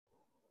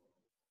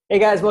Hey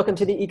guys, welcome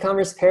to the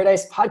E-commerce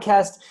Paradise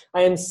podcast.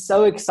 I am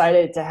so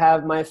excited to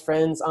have my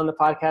friends on the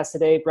podcast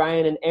today,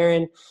 Brian and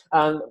Erin,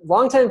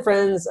 longtime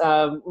friends.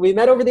 We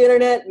met over the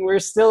internet and we're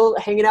still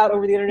hanging out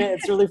over the internet.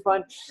 It's really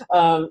fun.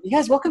 You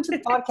guys, welcome to the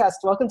podcast.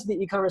 Welcome to the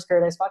E-commerce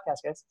Paradise podcast,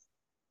 guys.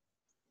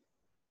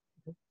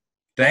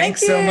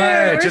 Thanks so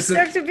much. We're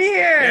stoked to be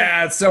here.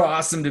 Yeah, it's so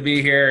awesome to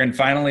be here and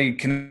finally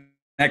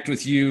connect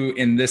with you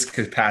in this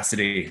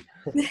capacity.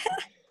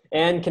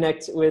 And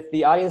connect with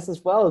the audience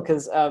as well,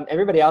 because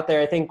everybody out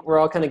there, I think we're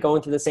all kind of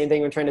going through the same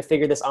thing. We're trying to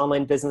figure this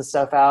online business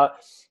stuff out.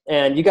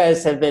 And you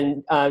guys have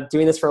been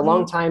doing this for a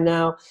long time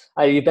now.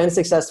 You've been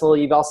successful.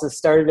 You've also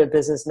started a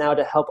business now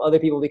to help other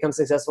people become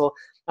successful.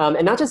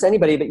 And not just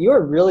anybody, but you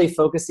are really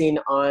focusing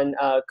on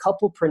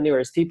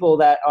couplepreneurs, people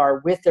that are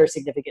with their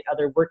significant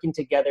other working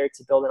together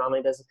to build an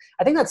online business.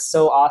 I think that's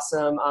so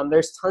awesome.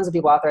 There's tons of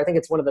people out there. I think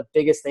it's one of the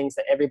biggest things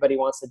that everybody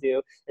wants to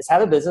do is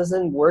have a business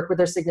and work with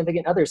their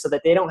significant others so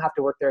that they don't have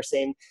to work their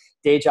same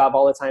day job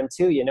all the time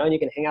too, you know, and you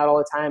can hang out all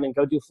the time and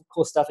go do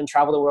cool stuff and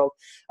travel the world.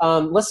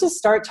 Let's just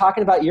start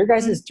talking about your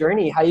guys'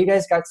 journey, how you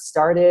guys got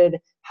started,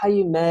 how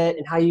you met,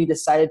 and how you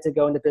decided to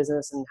go into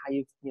business and how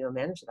you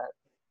manage that.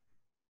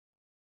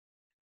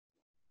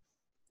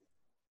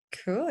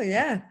 Cool.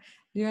 Yeah.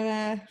 You want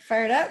to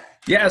fire it up?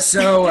 Yeah.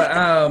 So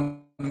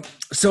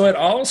it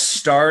all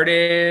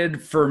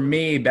started for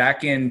me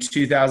back in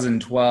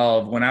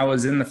 2012 when I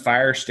was in the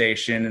fire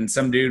station and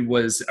some dude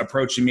was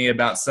approaching me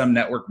about some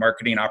network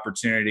marketing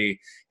opportunity.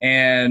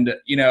 And,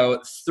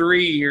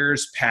 3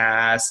 years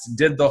passed,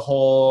 did the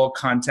whole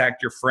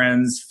contact your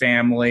friends,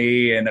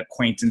 family, and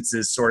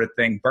acquaintances sort of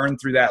thing, burned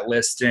through that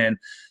list in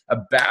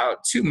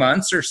about 2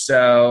 months or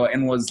so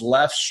and was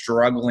left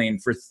struggling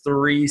for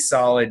 3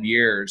 solid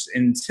years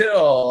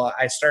until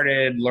I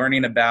started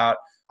learning about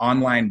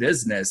online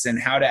business and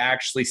how to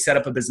actually set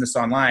up a business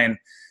online.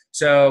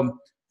 So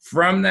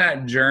from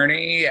that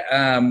journey,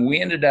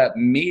 we ended up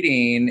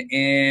meeting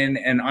in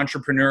an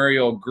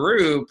entrepreneurial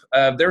group.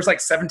 There was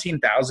like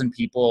 17,000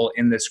 people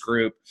in this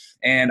group.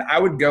 And I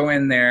would go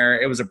in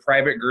there. It was a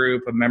private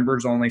group, a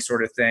members only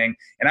sort of thing.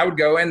 And I would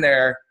go in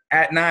there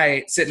at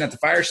night, sitting at the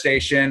fire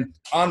station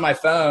on my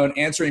phone,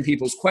 answering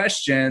people's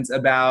questions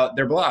about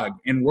their blog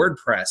in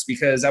WordPress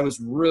because I was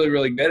really,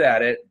 really good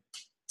at it.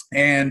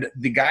 And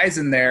the guys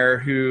in there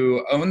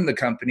who own the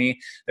company,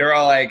 they're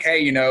all like, hey,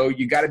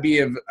 you got to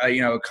be,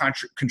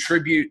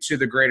 contribute to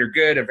the greater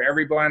good of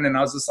everyone. And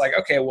I was just like,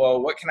 okay,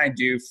 well, what can I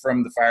do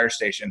from the fire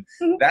station?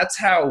 Mm-hmm. That's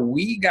how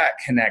we got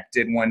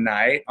connected one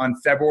night on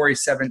February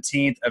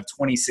 17th of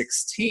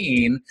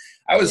 2016.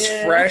 I was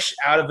fresh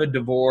out of a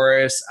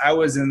divorce. I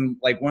was in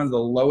like one of the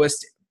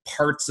lowest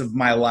parts of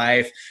my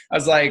life. I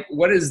was like,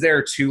 what is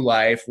there to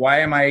life? Why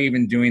am I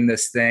even doing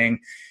this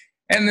thing?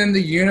 And then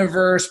the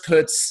universe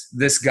puts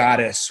this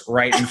goddess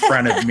right in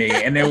front of me.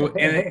 And I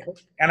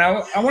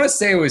want to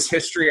say it was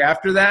history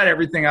after that.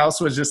 Everything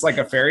else was just like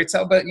a fairy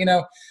tale. But,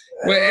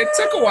 it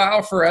took a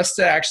while for us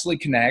to actually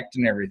connect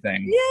and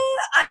everything.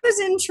 Yeah, I was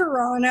in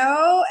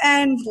Toronto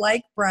and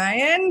like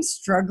Brian,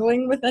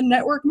 struggling with a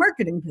network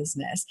marketing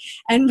business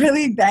and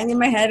really banging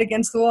my head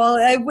against the wall.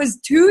 It was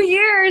 2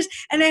 years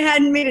and I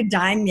hadn't made a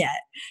dime yet.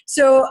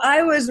 So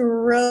I was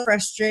really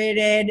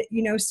frustrated,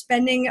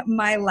 spending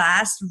my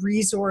last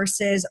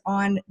resources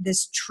on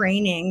this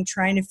training,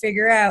 trying to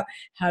figure out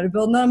how to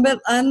build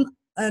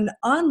an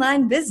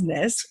online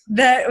business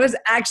that was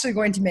actually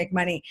going to make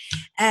money.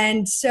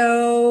 And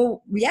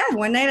so,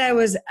 one night I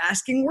was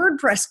asking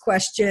WordPress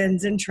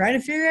questions and trying to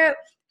figure out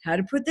how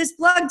to put this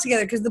blog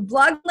together because the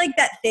blog, like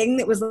that thing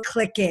that was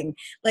clicking,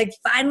 like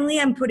finally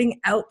I'm putting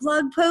out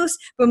blog posts,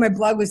 but my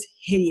blog was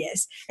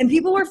hideous and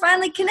people were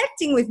finally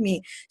connecting with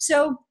me.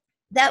 So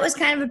that was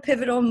kind of a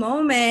pivotal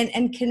moment,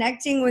 and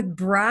connecting with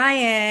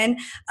Brian,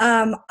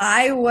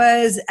 I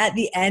was at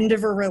the end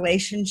of a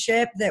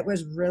relationship that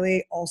was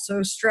really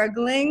also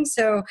struggling.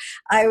 So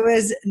I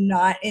was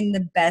not in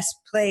the best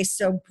place.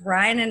 So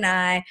Brian and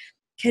I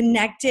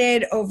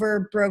connected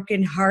over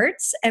broken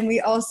hearts, and we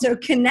also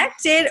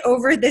connected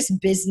over this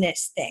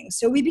business thing.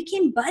 So we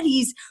became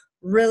buddies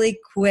really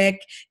quick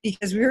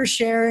because we were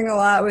sharing a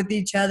lot with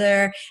each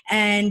other.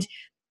 And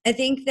I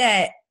think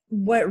that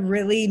what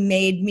really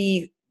made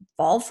me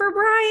fall for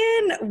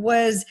Brian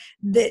was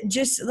that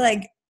just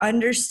like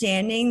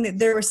understanding that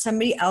there was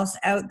somebody else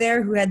out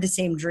there who had the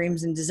same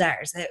dreams and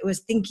desires, that was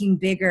thinking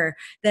bigger,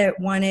 that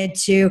wanted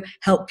to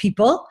help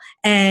people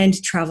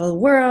and travel the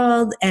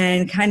world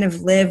and kind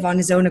of live on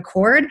his own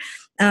accord.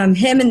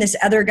 Him and this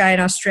other guy in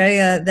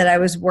Australia that I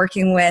was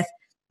working with,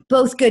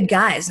 both good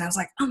guys. And I was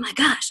like, oh my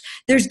gosh,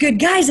 there's good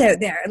guys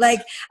out there. Like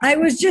I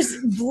was just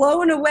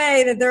blown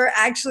away that there are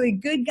actually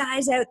good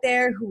guys out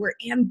there who were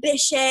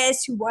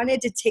ambitious, who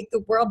wanted to take the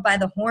world by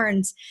the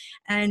horns.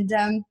 And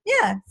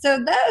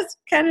so that was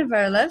kind of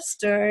our love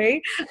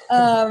story.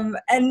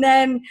 And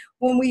then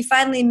when we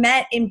finally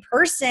met in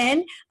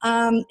person,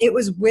 it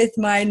was with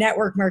my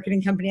network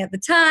marketing company at the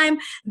time,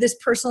 this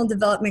personal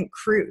development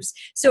cruise.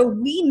 So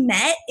we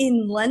met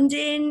in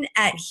London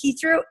at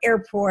Heathrow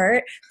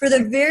Airport for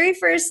the very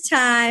first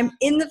time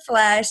in the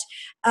flesh,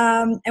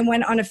 and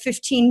went on a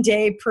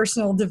 15-day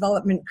personal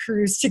development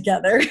cruise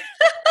together.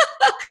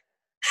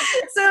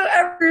 So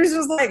everyone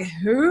was like,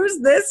 who's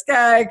this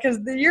guy?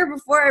 Because the year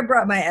before I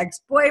brought my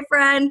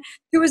ex-boyfriend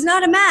who was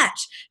not a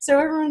match. So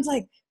everyone's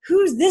like,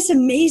 who's this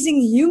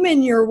amazing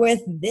human you're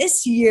with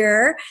this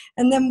year?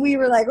 And then we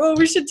were like, oh,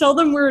 we should tell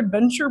them we're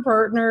adventure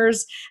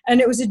partners.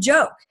 And it was a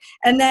joke.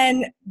 And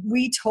then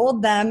we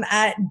told them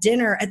at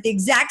dinner at the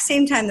exact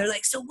same time. They're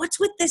like, so what's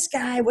with this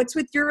guy? What's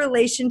with your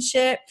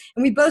relationship?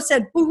 And we both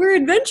said, well, we're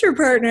adventure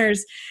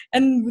partners.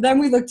 And then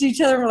we looked at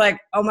each other and we're like,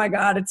 oh my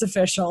God, it's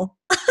official.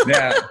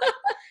 Yeah.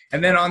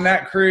 And then on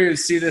that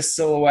cruise, see this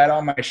silhouette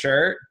on my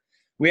shirt?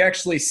 We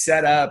actually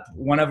set up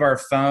one of our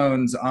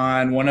phones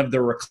on one of the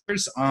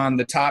recliners on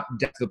the top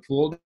deck of the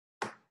pool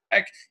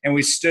deck, and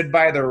we stood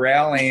by the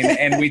railing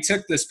and we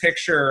took this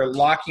picture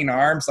locking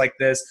arms like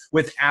this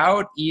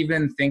without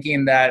even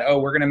thinking that, oh,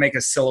 we're going to make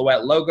a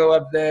silhouette logo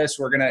of this.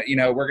 We're going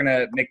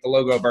to make the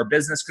logo of our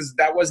business, because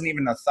that wasn't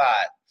even a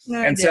thought. No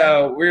idea.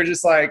 So we were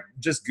just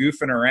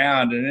goofing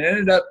around, and it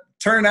ended up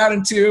turning out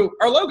into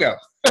our logo.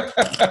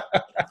 I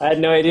had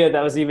no idea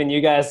that was even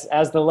you guys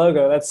as the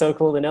logo. That's so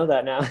cool to know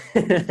that now.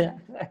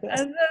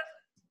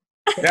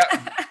 Yeah.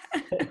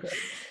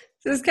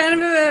 So it's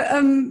kind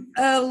of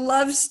a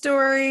love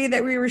story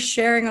that we were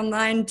sharing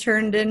online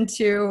turned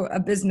into a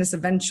business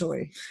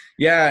eventually.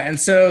 Yeah. And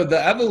so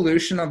the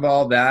evolution of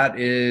all that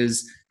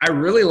is, I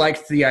really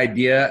liked the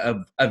idea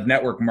of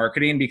network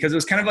marketing, because it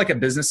was kind of like a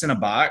business in a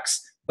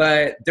box.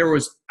 But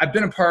I've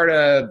been a part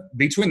of,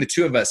 between the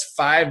two of us,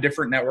 5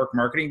 different network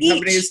marketing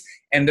companies.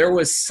 And there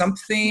was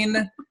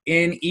something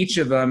in each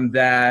of them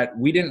that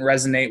we didn't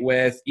resonate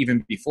with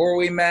even before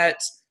we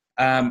met.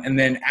 And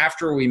then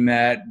after we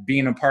met,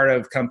 being a part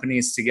of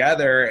companies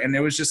together. And it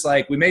was just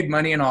like, we made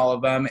money in all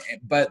of them.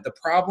 But the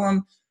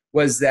problem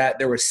was that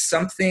there was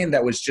something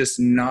that was just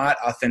not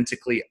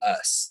authentically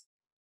us.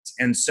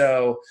 And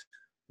so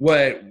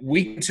what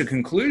we came to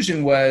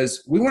conclusion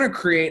was, we want to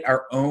create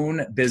our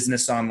own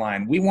business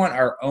online. We want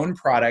our own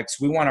products.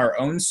 We want our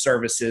own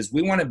services.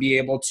 We want to be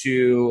able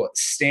to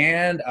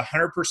stand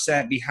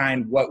 100%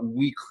 behind what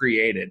we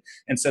created.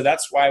 And so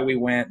that's why we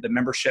went the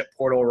membership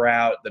portal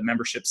route, the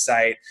membership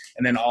site,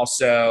 and then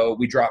also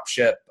we drop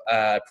ship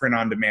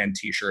print-on-demand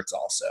t-shirts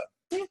also.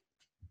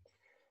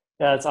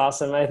 That's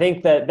awesome. I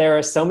think that there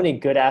are so many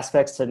good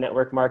aspects to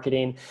network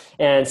marketing,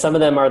 and some of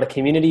them are the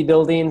community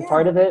building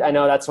part of it. I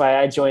know that's why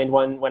I joined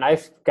one when I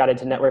got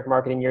into network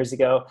marketing years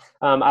ago.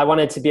 I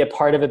wanted to be a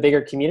part of a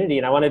bigger community,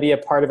 and I want to be a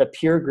part of a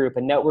peer group,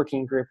 a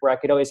networking group where I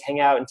could always hang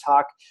out and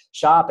talk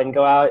shop and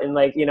go out and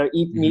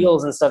eat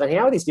meals and stuff and hang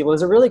out with these people. It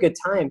was a really good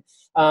time.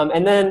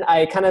 And then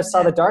I kind of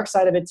saw the dark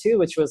side of it too,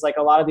 which was like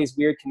a lot of these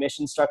weird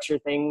commission structure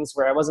things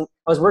where I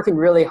was working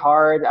really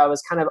hard. I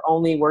was kind of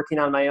only working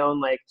on my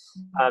own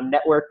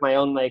network, my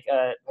own my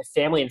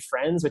family and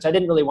friends, which I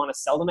didn't really want to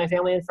sell to my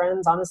family and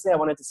friends. Honestly, I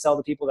wanted to sell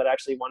to people that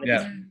actually wanted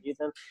to use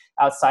them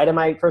outside of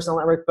my personal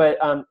network. But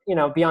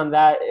beyond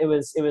that, it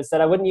was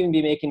that I wouldn't even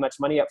be making much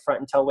money up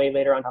front until way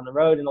later on down the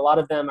road. And a lot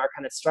of them are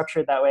kind of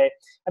structured that way.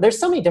 And there's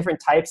so many different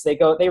types.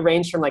 They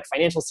range from like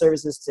financial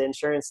services to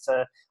insurance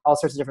to all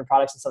sorts of different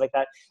products and stuff like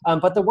that.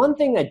 But the one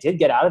thing I did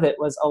get out of it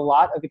was a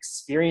lot of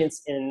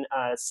experience in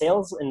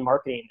sales and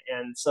marketing.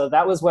 And so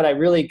that was what I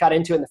really got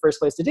into in the first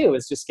place to do,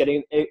 was just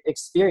getting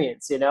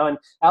experience, And I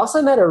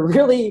also met a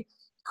really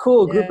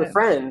cool group of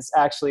friends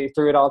actually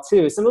through it all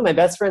too. Some of my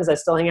best friends I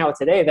still hang out with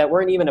today that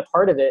weren't even a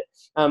part of it.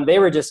 They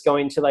were just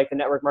going to like the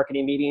network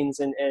marketing meetings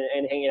and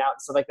hanging out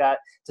and stuff like that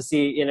to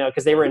see,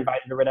 because they were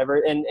invited or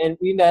whatever. And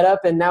we met up,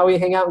 and now we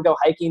hang out and go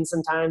hiking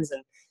sometimes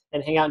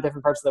and hang out in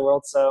different parts of the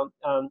world. So,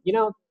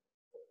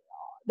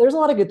 there's a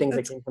lot of good things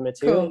that came from it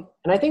too. Cool.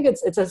 And I think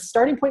it's a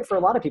starting point for a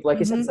lot of people. Like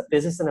you said, it's a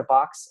business in a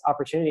box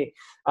opportunity.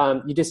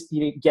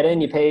 You get in,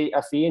 you pay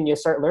a fee, and you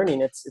start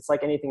learning. It's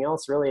like anything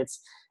else, really.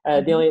 It's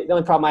the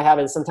only problem I have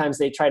is sometimes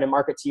they try to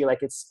market to you like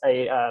it's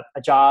a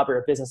job or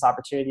a business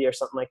opportunity or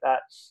something like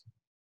that.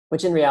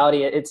 Which in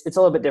reality, it's a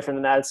little bit different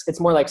than that. It's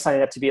more like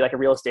signing up to be like a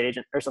real estate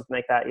agent or something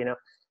like that.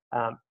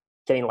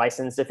 Getting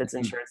licensed if it's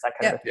insurance, that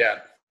kind of thing. Yeah.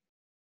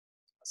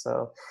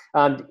 So,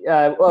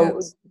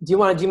 do you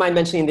mind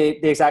mentioning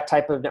the exact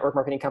type of network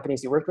marketing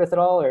companies you worked with at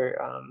all,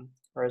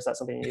 or is that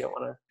something you don't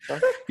want to share?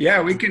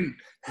 Yeah, we can.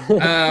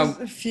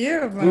 A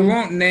few of them. We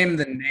won't name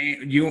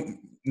the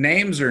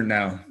names or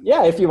no?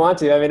 Yeah, if you want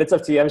to. I mean, it's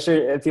up to you. I'm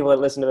sure people that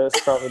listen to this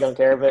probably don't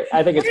care, but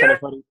I think it's kind of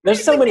funny.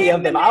 There's so many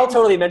of them. I'll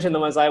totally mention the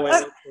ones I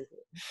went with.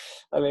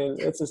 I mean,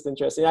 it's just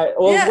interesting.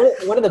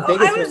 One of the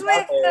biggest ones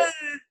out there.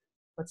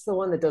 What's the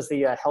one that does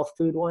the health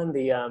food one?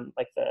 The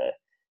like the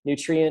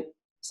nutrient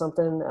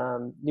something,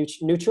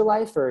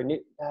 Nutrilife or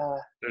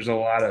there's a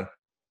lot of.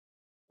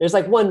 There's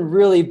like one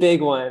really big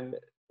one.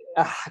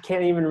 I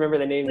can't even remember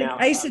the name now.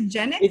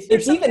 Isogenics.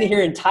 It's even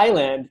here in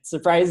Thailand.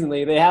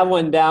 Surprisingly, they have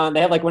one down.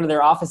 They have like one of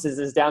their offices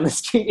is down the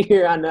street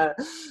here on the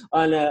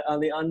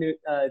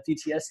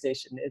DTS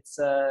station. It's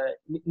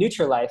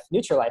Nutralife,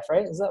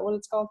 right? Is that what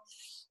it's called?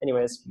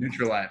 Anyways,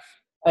 Nutralife.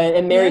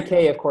 And Mary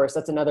Kay, of course,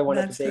 that's another one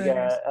of the big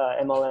That's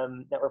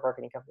MLM network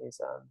marketing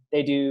companies.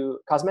 They do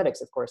cosmetics,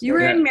 of course. You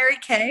were in Mary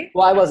Kay?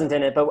 Well, I wasn't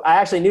in it, but I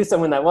actually knew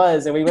someone that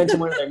was, and we went to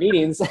one of their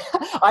meetings.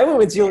 I went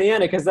with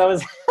Juliana because that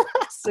was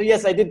so.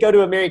 Yes, I did go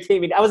to a Mary Kay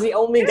meeting. I was the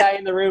only guy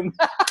in the room.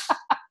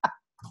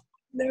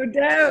 No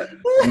doubt.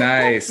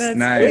 Nice. It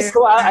was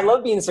cool. I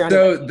love being surrounded.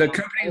 So the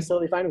company is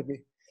totally fine with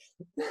me.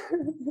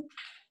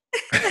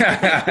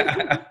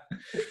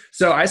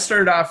 So I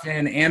started off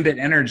in Ambit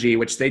Energy,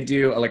 which they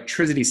do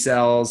electricity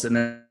cells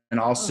and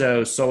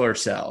also solar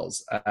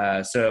cells.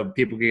 So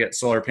people can get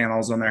solar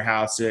panels on their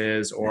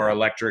houses or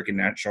electric and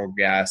natural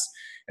gas.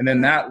 And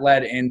then that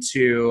led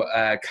into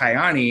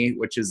Kyani,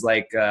 which is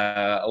like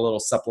a little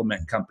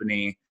supplement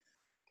company.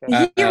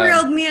 He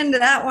reeled me into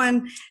that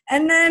one.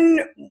 And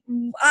then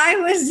I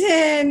was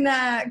in,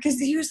 because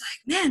he was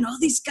like, man, all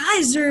these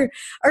guys are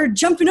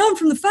jumping home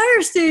from the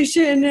fire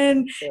station.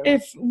 And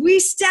if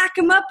we stack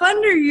them up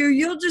under you,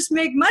 you'll just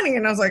make money.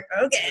 And I was like,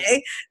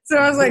 okay. So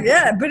I was like,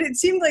 yeah. But it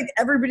seemed like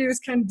everybody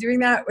was kind of doing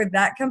that with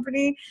that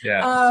company.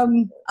 Yeah.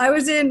 I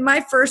was in,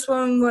 my first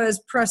one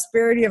was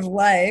Prosperity of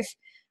Life,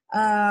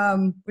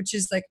 which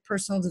is like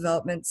personal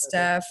development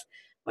stuff.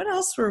 What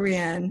else were we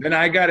in? Then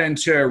I got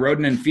into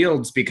Roden and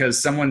Fields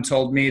because someone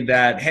told me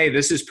that, hey,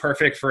 this is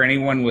perfect for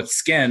anyone with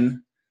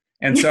skin.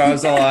 And so I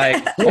was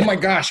like, oh my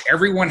gosh,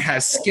 everyone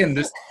has skin.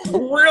 This is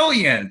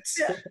brilliant.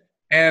 Yeah.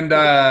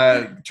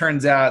 And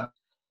turns out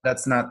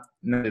that's not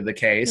the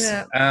case.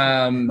 Yeah.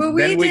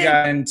 Then we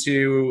got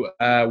into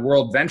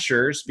World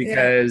Ventures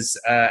because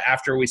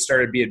after we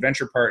started Be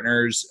Adventure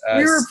Partners,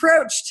 we were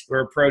approached. We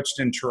were approached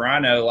in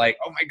Toronto like,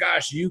 oh my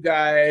gosh, you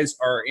guys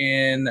are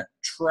in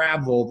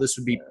travel. This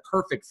would be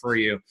perfect for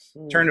you.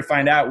 Turn to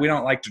find out we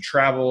don't like to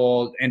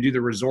travel and do the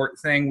resort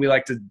thing. We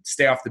like to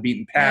stay off the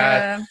beaten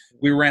path.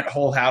 We rent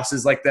whole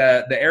houses. Like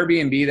the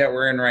Airbnb that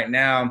we're in right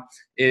now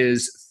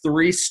is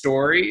 3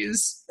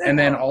 stories and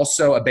then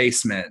also a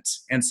basement.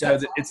 And so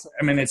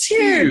it's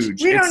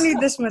huge. We don't need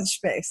this much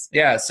space.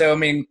 Yeah. So,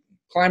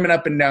 climbing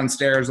up and down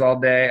stairs all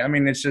day.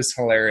 It's just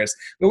hilarious.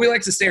 But we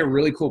like to stay at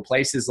really cool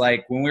places.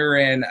 Like when we were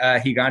in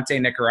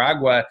Gigante,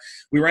 Nicaragua,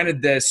 we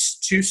rented this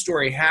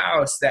 2-story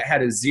house that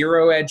had a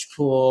 0-edge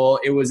pool.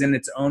 It was in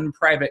its own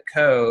private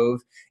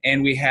cove.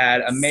 And we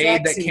had a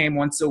maid that came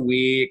once a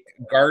week,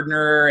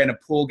 gardener, and a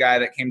pool guy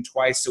that came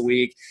twice a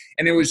week.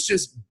 And it was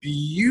just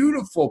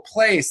beautiful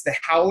place. The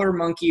howler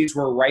monkeys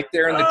were right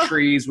there in the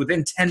trees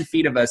within 10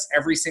 feet of us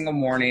every single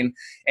morning.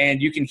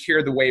 And you can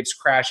hear the waves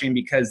crashing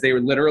because they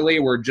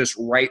were just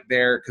right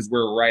there because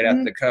we're right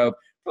at the cove.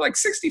 For like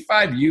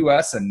 $65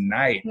 US a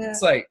night. Yeah.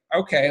 It's like,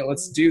 okay,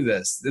 let's do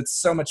this.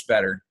 It's so much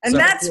better. And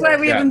that's why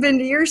we haven't been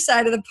to your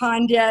side of the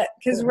pond yet,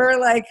 because we're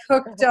like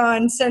hooked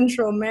on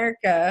Central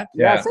America.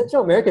 Yeah,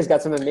 Central America's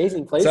got some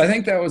amazing places. So I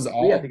think that was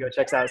all. We have to go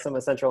check out some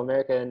of Central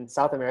America and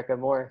South America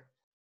more.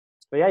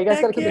 But yeah, you guys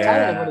got to keep your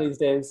time one of these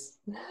days.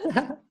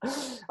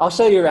 I'll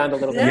show you around a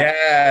little bit.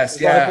 Yes,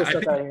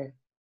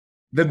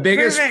 the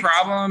biggest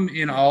problem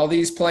in all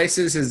these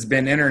places has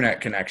been internet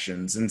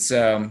connections, and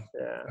so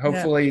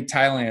hopefully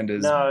Thailand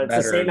is better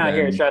the same out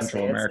here. Trust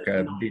Central me,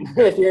 America.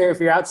 If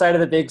you're outside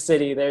of the big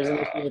city, there's an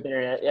issue with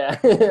internet. Yeah,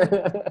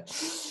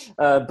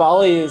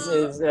 Bali is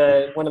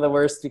one of the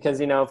worst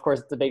because of course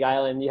it's a big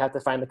island. You have to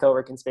find the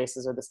co-working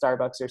spaces or the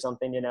Starbucks or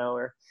something,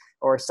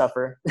 or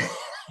suffer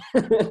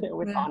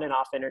with on and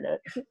off internet.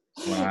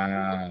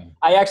 Wow.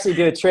 I actually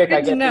do a trick.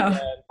 I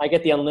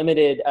get the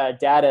unlimited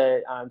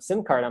data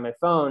SIM card on my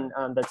phone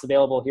that's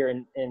available here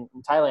in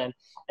Thailand,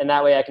 and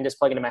that way I can just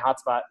plug into my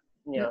hotspot.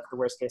 If the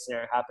worst case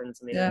scenario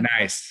happens,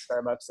 nice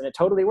Starbucks, and it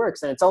totally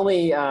works. And it's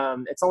only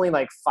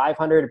like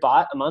 500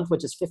 baht a month,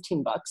 which is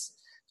 $15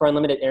 for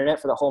unlimited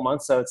internet for the whole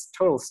month. So it's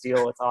total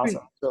steal. It's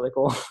awesome. It's really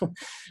cool.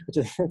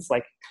 It's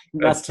like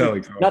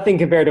nothing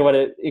compared to what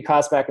it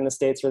costs back in the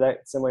States for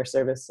that similar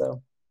service.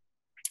 So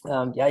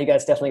you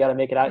guys definitely got to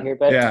make it out here.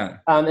 But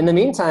in the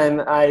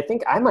meantime, I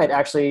think I might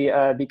actually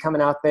be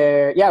coming out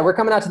there. Yeah, we're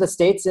coming out to the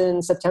States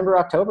in September,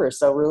 October.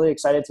 So really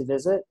excited to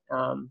visit,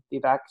 be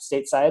back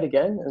stateside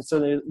again. And so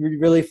it'll be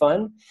really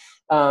fun.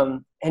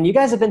 And you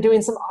guys have been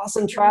doing some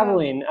awesome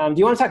traveling. Do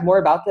you want to talk more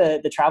about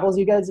the travels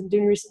you guys have been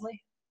doing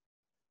recently?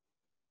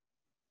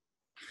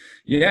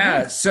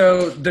 Yeah.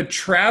 So the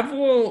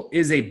travel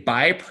is a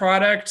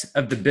byproduct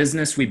of the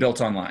business we built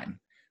online.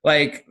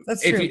 Like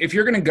if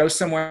you're going to go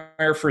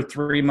somewhere for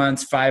 3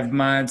 months, 5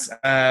 months,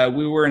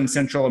 we were in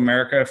Central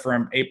America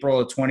from April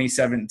of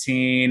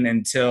 2017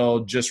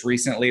 until just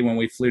recently when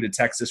we flew to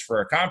Texas for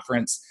a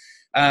conference.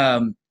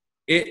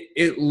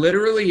 It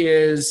literally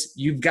is,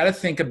 you've got to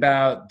think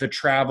about the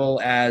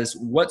travel as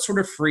what sort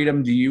of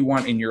freedom do you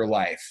want in your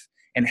life?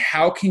 And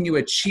how can you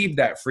achieve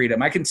that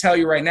freedom? I can tell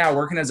you right now,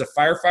 working as a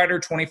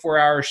firefighter, 24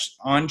 hours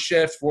on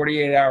shift,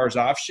 48 hours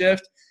off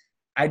shift,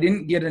 I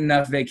didn't get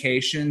enough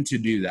vacation to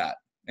do that.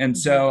 And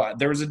so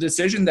there was a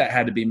decision that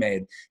had to be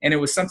made. And it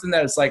was something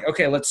that it's like,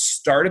 okay, let's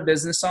start a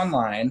business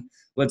online.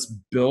 Let's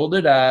build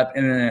it up.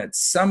 And then at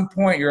some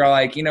point you're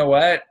like, you know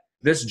what?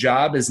 This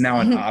job is now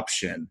an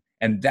option.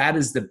 And that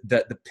is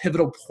the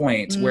pivotal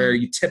point where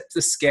you tip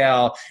the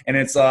scale and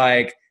it's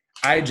like,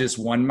 I just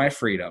won my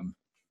freedom.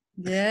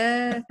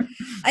 Yeah.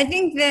 I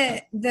think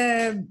that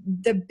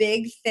the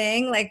big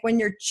thing, like when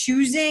you're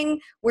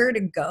choosing where to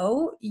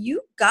go,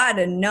 you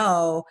gotta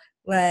know,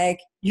 like,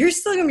 you're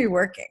still gonna be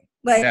working.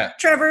 Like,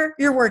 Trevor,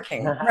 you're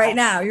working right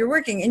now. You're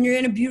working and you're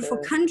in a beautiful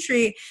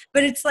country,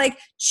 but it's like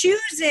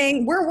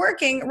choosing, we're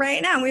working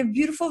right now. We have a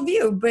beautiful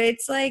view, but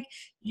it's like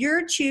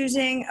you're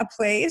choosing a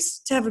place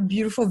to have a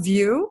beautiful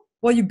view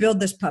while you build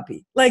this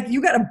puppy. Like,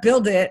 you got to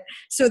build it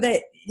so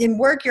that and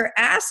work your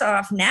ass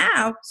off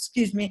now,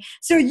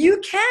 so you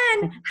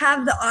can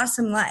have the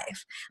awesome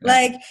life.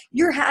 Like,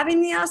 you're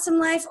having the awesome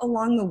life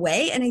along the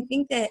way. And I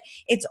think that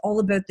it's all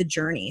about the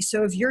journey.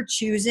 So if you're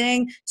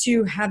choosing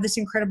to have this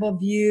incredible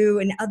view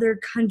in other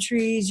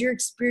countries, you're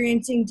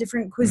experiencing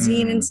different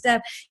cuisine and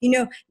stuff, you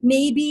know,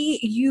 maybe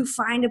you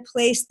find a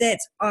place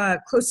that's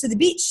close to the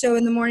beach. So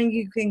in the morning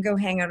you can go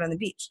hang out on the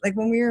beach. Like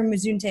when we were in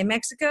Mazunte,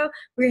 Mexico,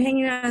 we were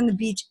hanging out on the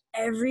beach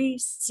every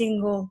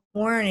single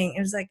morning. It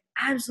was like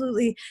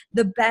absolutely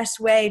the best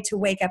way to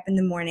wake up in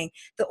the morning.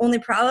 The only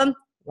problem,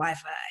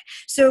 Wi-Fi.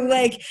 So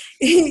like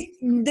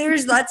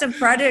there's lots of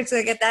projects.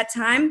 Like at that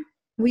time,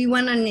 we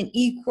went on an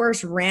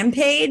e-course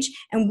rampage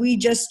and we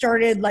just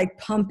started like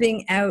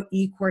pumping out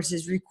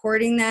e-courses,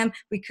 recording them.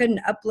 We couldn't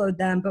upload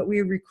them, but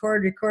we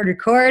record.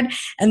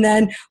 And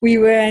then we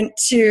went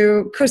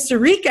to Costa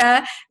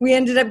Rica. We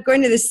ended up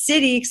going to the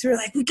city because we were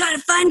like, we got to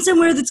find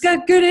somewhere that's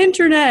got good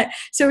internet.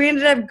 So we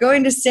ended up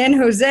going to San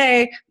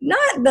Jose,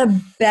 not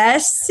the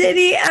best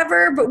city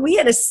ever, but we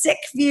had a sick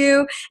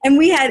view and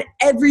we had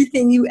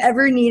everything you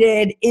ever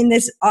needed in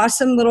this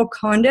awesome little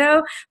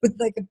condo with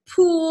like a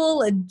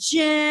pool, a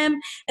gym,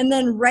 and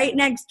then right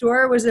next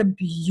door was a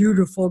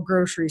beautiful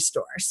grocery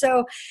store.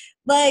 So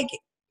like,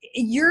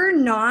 you're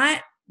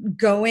not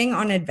going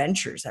on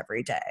adventures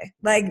every day.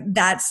 Like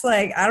that's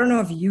like, I don't know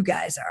if you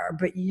guys are,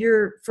 but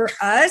for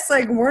us,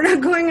 like we're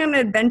not going on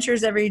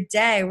adventures every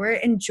day. We're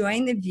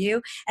enjoying the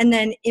view. And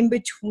then in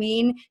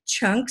between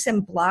chunks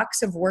and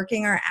blocks of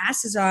working our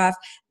asses off,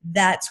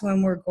 that's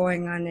when we're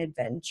going on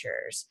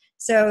adventures.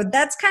 So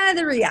that's kind of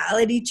the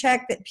reality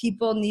check that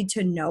people need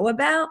to know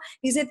about,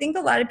 because I think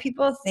a lot of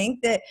people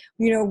think that,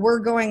 you know, we're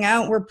going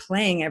out, we're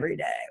playing every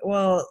day.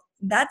 Well,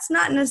 that's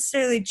not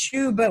necessarily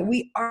true, but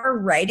we are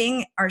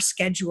writing our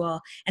schedule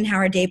and how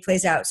our day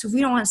plays out. So if we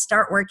don't want to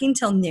start working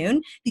till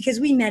noon because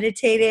we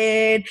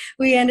meditated,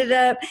 we ended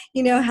up,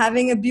 you know,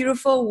 having a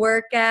beautiful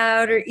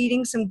workout or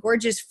eating some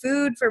gorgeous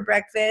food for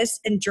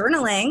breakfast and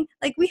journaling,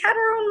 like we had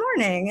our own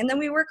morning and then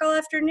we work all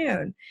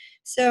afternoon.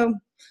 So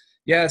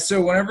yeah.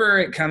 So whenever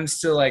it comes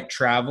to like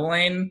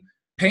traveling,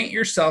 paint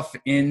yourself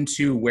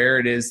into where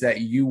it is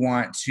that you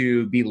want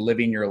to be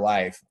living your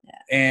life. Yeah.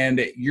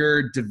 And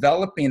you're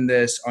developing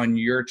this on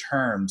your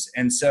terms.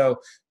 And so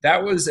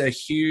that was a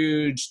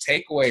huge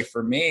takeaway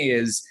for me,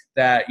 is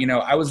that, you know,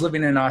 I was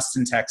living in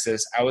Austin,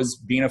 Texas. I was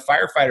being a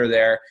firefighter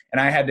there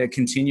and I had to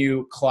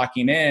continue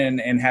clocking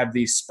in and have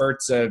these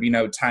spurts of, you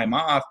know, time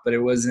off, but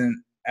it wasn't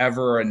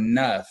ever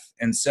enough.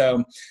 And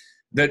so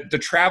the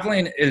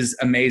traveling is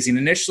amazing.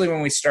 Initially,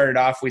 when we started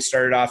off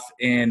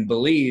in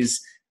Belize,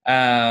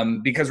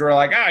 because we're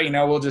like, you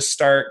know, we'll just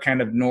start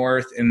kind of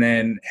north and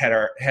then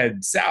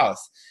head south.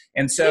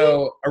 And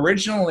so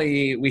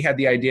originally we had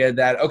the idea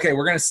that, okay,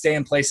 we're going to stay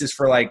in places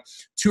for like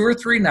 2 or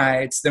 3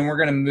 nights. Then we're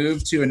going to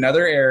move to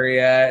another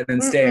area and then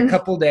stay a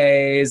couple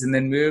days and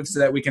then move so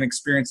that we can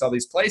experience all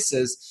these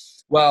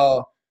places.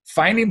 Well,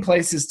 finding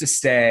places to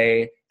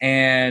stay,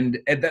 and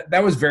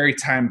that was very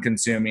time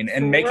consuming,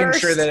 and making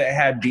sure that it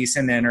had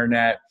decent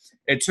internet.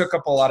 It took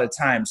up a lot of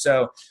time.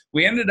 So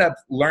we ended up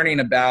learning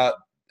about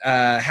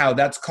how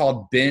that's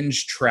called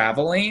binge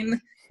traveling.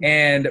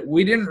 And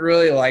we didn't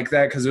really like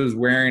that because it was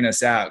wearing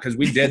us out, because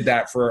we did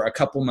that for a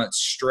couple months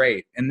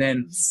straight. And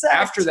then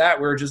after that,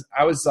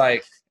 I was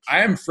like, I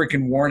am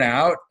freaking worn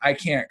out. I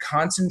can't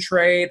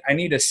concentrate. I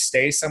need to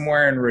stay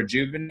somewhere and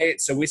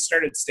rejuvenate. So we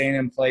started staying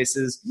in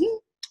places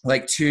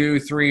like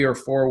 2, 3, or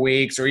 4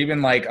 weeks, or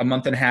even like a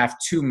month and a half,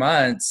 2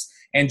 months,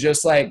 and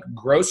just like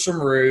grow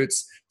some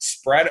roots,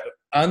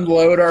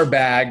 unload our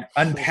bag,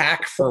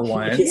 unpack for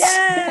once,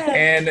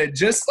 and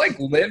just like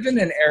live in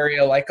an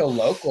area like a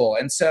local.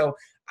 And so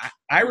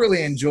I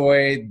really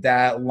enjoyed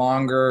that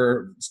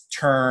longer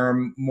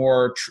term,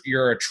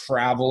 you're a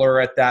traveler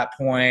at that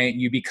point.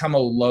 You become a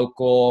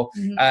local.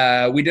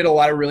 We did a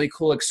lot of really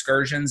cool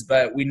excursions,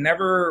 but we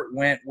never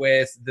went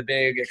with the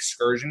big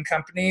excursion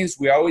companies.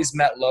 We always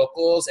met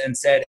locals and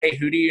said, hey,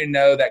 who do you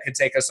know that could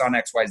take us on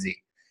XYZ?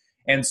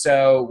 And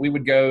so we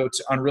would go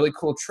on really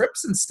cool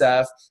trips and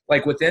stuff,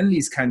 like within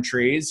these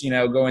countries, you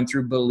know, going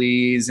through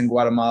Belize and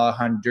Guatemala,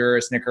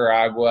 Honduras,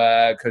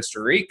 Nicaragua, Costa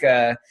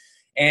Rica,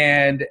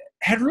 and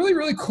had really,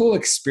 really cool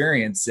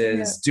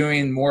experiences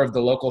doing more of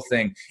the local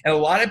thing. And a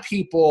lot of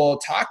people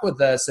talk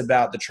with us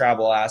about the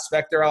travel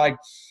aspect. They're like,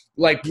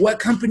 like, what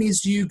companies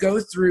do you go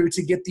through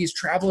to get these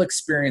travel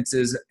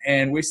experiences?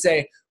 And we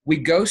say, we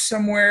go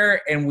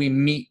somewhere and we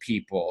meet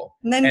people.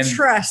 And then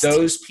trust.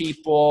 Those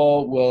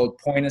people will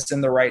point us in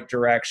the right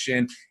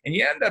direction. And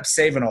you end up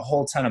saving a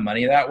whole ton of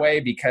money that way,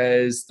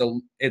 because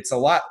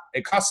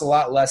it costs a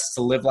lot less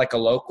to live like a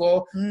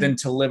local than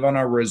to live on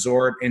a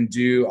resort and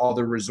do all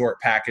the resort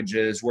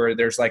packages where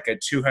there's like a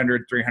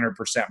 200,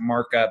 300%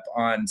 markup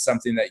on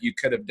something that you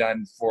could have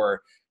done for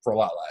a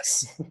lot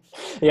less.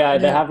 Yeah,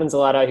 that happens a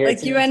lot out here.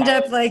 Like you end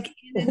up like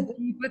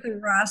in with a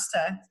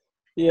Rasta.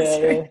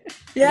 Yeah.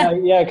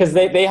 Because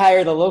they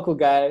hire the local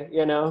guy,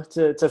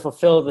 to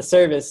fulfill the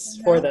service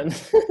for them.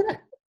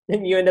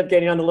 And you end up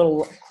getting on the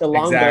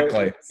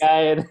longboat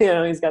guy,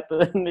 and he's got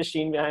the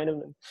machine behind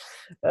him. And,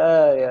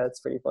 it's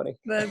pretty funny.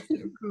 That's so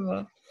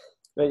cool.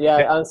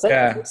 But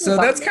so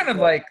that's kind of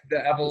like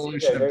the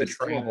evolution of the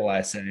travel,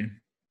 I say.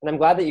 And I'm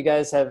glad that you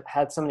guys have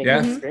had so many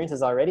good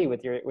experiences already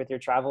with your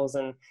travels,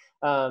 and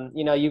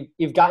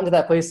you've gotten to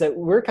that place that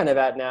we're kind of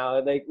at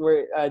now. Like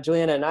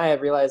Juliana and I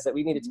have realized that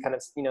we needed to kind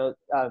of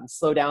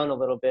slow down a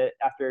little bit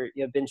after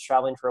binge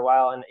traveling for a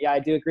while. And I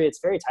do agree, it's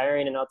very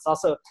tiring, and it's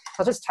also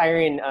not just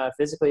tiring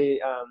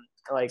physically,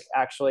 like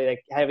actually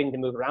like having to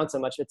move around so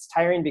much. It's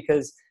tiring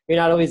because you're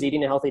not always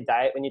eating a healthy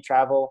diet when you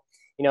travel.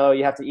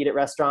 You have to eat at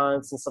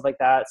restaurants and stuff like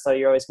that, so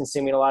you're always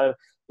consuming a lot of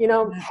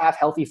half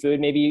healthy food.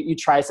 Maybe you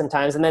try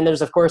sometimes, and then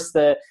there's of course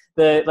the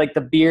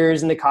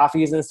beers and the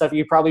coffees and stuff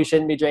you probably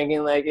shouldn't be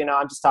drinking. Like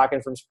I'm just talking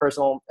from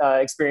personal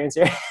experience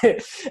here.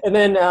 and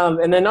then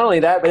not only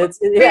that, but I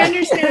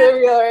understand. There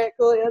we go. All right,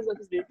 cool.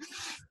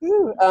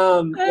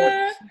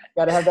 Yeah,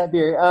 gotta have that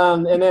beer.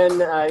 And then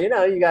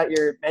you got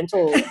your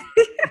mental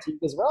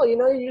fatigue as well.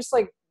 You just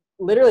like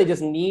literally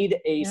just need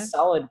a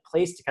solid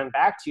place to come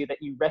back to that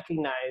you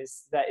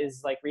recognize that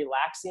is like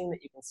relaxing,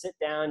 that you can sit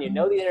down, the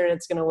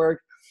internet's going to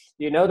work,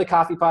 the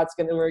coffee pot's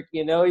going to work,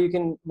 you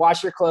can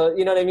wash your clothes,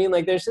 you know what I mean?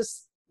 Like there's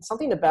just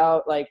something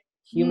about like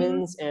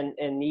humans and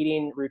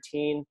needing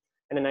routine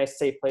and a nice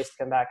safe place to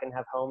come back and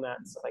have home at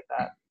and stuff like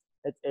that.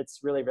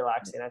 It's really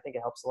relaxing. I think it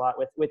helps a lot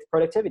with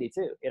productivity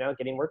too,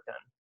 getting work done,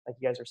 like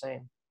you guys are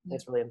saying.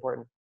 It's really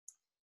important.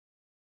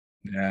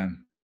 Yeah.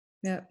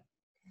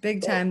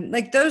 Big time.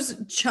 Like those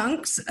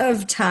chunks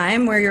of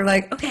time where you're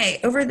like, okay,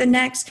 over the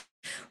next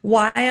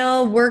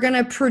while we're going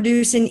to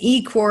produce an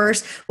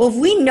e-course. Well, if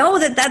we know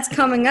that that's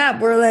coming up,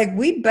 we're like,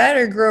 we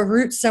better grow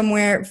roots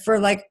somewhere for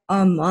like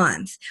a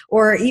month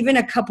or even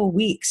a couple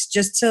weeks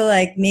just to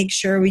like make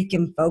sure we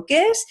can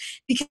focus,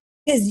 because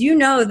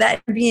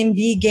that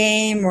Airbnb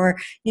game or,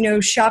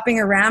 shopping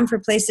around for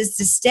places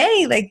to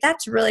stay, like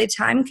that's really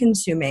time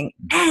consuming.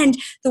 And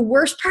the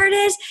worst part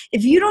is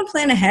if you don't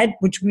plan ahead,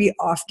 which we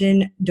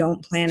often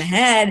don't plan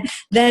ahead,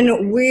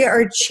 then we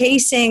are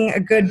chasing a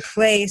good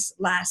place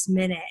last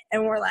minute.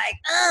 And we're like,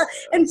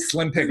 and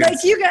slim pickings.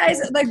 Like you guys,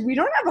 like we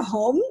don't have a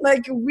home.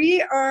 Like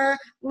we are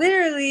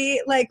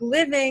literally like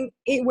living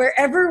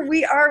wherever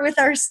we are with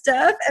our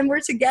stuff and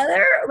we're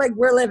together, like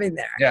we're living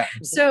there. Yeah.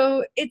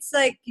 So it's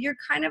like, you're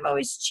kind of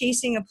always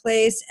chasing a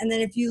place, and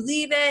then if you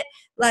leave it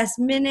last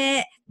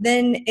minute,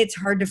 then it's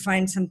hard to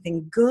find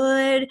something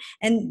good,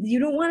 and you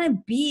don't want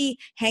to be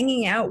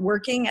hanging out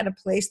working at a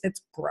place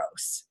that's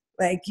gross.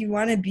 Like you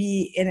want to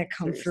be in a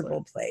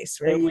comfortable place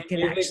where you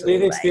can actually.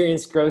 We've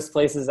experienced gross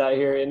places out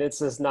here, and it's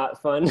just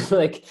not fun.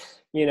 Like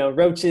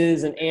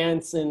roaches and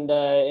ants and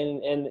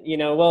in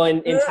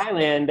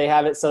Thailand they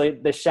have it so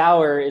the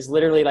shower is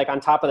literally like on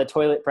top of the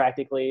toilet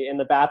practically, and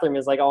the bathroom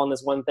is like all in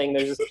this one thing.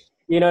 There's just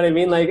what I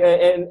mean, like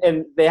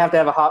and they have to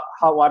have a hot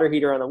water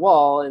heater on the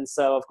wall, and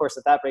so of course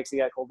if that breaks you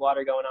got cold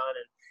water going on,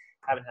 and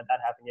haven't had that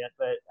happen yet.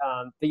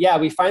 But yeah,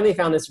 we finally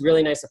found this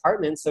really nice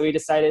apartment, so we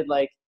decided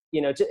like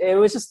it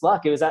was just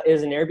luck. It was an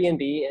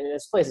Airbnb, and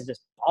this place is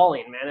just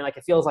balling, man. And like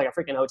it feels like a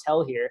freaking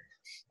hotel here,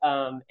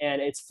 and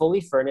it's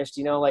fully furnished.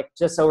 Like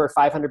just over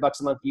 $500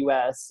 a month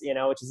US,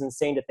 which is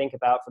insane to think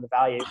about for the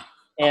value.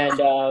 And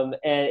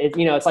it,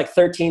 it's like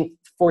 13th,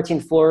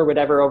 14th floor,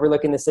 whatever,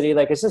 overlooking the city.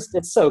 Like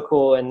it's so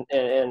cool. And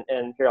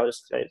here I'll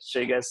just show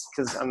you guys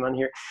because I'm on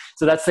here.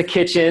 So that's the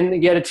kitchen. You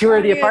get a tour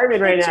of the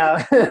apartment right now,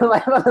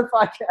 live on the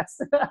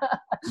podcast.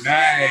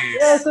 Nice.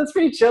 Yeah, so it's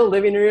pretty chill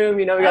living room.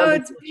 We got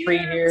the tree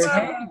here. It's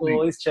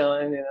cool. He's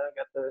chilling.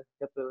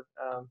 Got the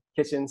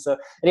kitchen. So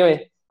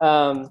anyway,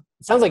 it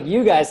sounds like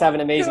you guys have an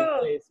amazing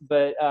place,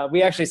 but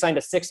we actually signed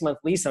a 6-month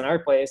lease on our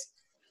place.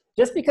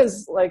 Just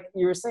because, like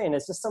you were saying,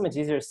 it's just so much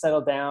easier to settle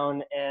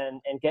down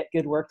and get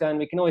good work done.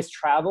 We can always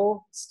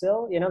travel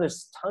still.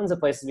 There's tons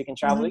of places we can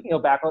travel. Mm-hmm. We can go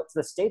back to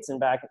the States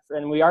and back,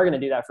 and we are going to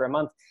do that for a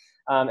month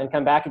and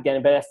come back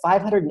again. But at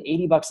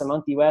 $580 a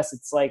month US,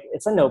 it's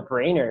a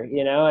no-brainer.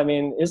 I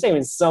mean, it's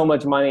saving so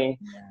much money.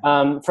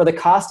 For the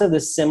cost of the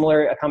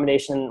similar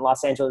accommodation in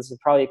Los Angeles is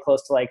probably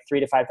close to like $3,000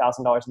 to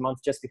 $5,000 a month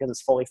just because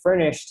it's fully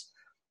furnished.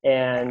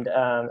 And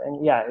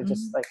yeah, it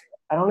just like,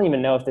 I don't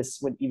even know if this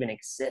would even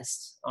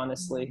exist,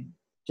 honestly.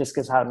 just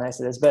because how nice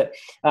it is. But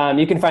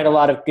you can find a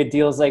lot of good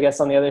deals, I guess,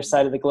 on the other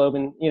side of the globe,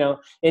 and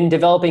in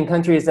developing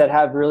countries that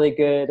have really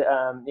good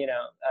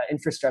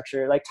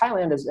infrastructure. Like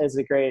Thailand is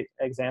a great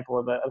example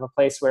of a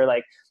place where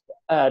like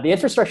the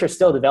infrastructure is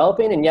still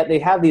developing, and yet they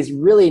have these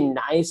really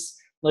nice,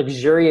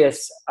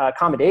 luxurious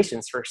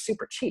accommodations for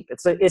super cheap.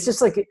 It's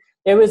just like,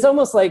 it was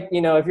almost like,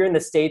 if you're in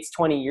the States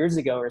 20 years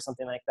ago or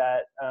something like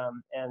that,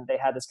 and they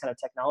had this kind of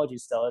technology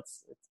still,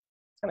 it's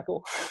kind of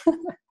cool.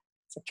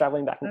 It's like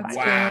traveling back in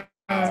time.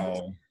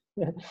 Wow.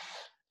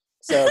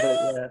 So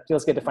it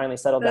feels good to finally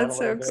settle down a little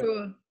bit. That's so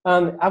cool.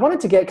 I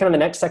wanted to get kind of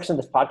the next section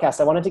of this podcast.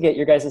 I wanted to get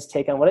your guys'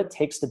 take on what it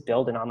takes to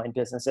build an online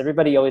business.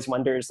 Everybody always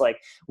wonders, like,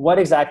 what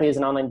exactly is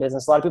an online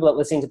business? A lot of people that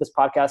listening to this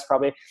podcast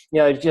probably,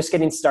 just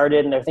getting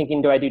started, and they're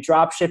thinking, do I do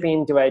drop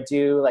shipping? Do I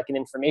do like an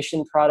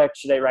information product?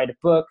 Should I write a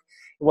book?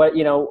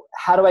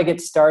 How do I get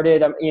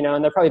started?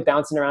 And they're probably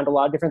bouncing around a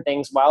lot of different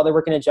things while they're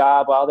working a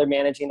job, while they're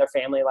managing their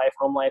family life,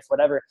 home life,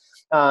 whatever.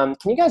 Can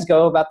you guys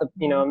go about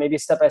maybe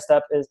step by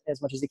step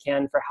as much as you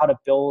can for how to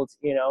build,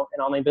 an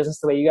online business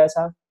the way you guys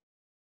have?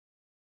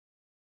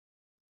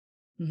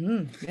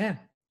 Mm-hmm. Yeah.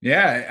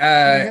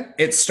 Yeah.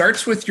 It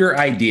starts with your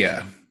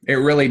idea. It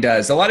really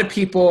does. A lot of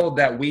people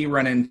that we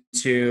run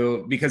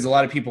into, because a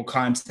lot of people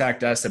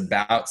contact us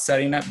about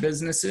setting up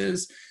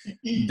businesses,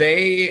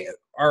 they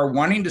are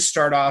wanting to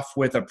start off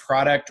with a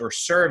product or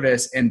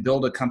service and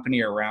build a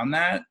company around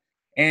that.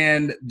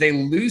 And they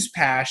lose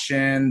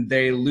passion,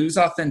 they lose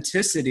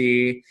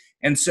authenticity.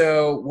 And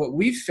so what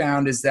we've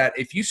found is that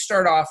if you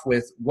start off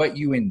with what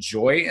you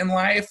enjoy in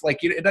life,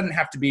 like it doesn't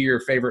have to be your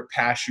favorite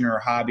passion or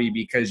hobby,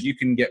 because you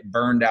can get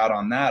burned out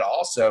on that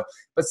also,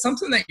 but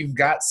something that you've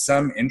got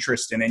some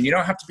interest in, and you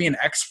don't have to be an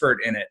expert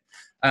in it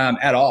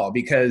at all,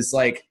 because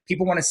like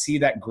people want to see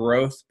that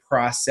growth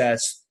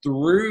process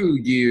through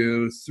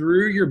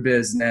your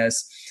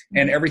business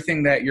and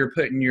everything that you're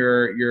putting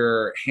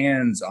your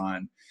hands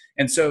on.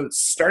 And so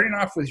starting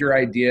off with your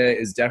idea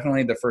is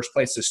definitely the first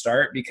place to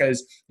start,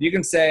 because you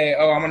can say,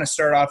 oh, I'm going to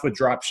start off with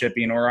drop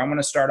shipping, or I'm going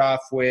to start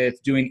off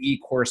with doing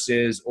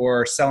e-courses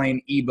or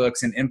selling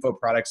ebooks and info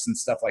products and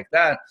stuff like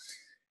that.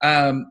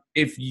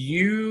 If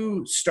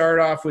you start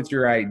off with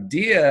your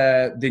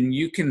idea, then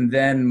you can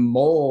then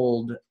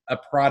mold a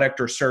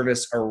product or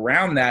service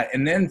around that,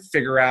 and then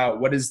figure out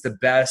what is the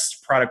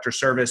best product or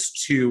service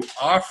to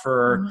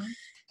offer. Mm-hmm.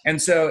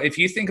 And so if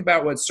you think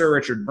about what Sir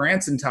Richard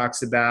Branson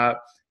talks about,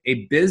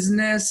 a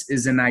business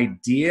is an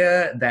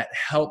idea that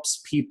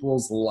helps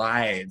people's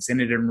lives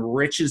and it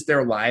enriches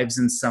their lives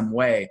in some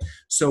way.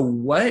 So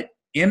what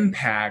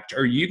impact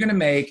are you going to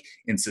make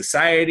in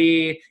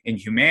society, in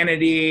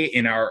humanity,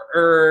 in our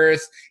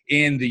earth,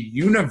 in the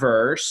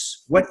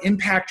universe? What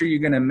impact are you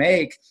going to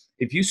make?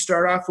 If you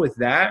start off with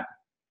that,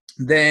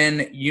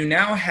 then you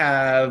now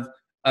have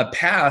a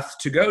path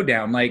to go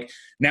down. Like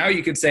now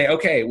you could say,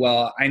 okay,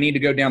 well, I need to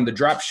go down the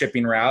drop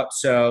shipping route.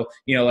 So,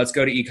 let's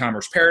go to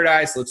e-commerce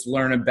paradise. Let's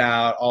learn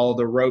about all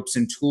the ropes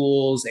and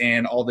tools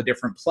and all the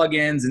different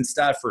plugins and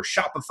stuff for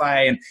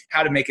Shopify and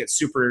how to make it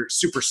super,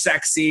 super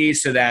sexy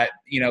so that,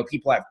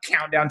 people have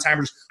countdown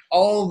timers,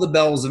 all the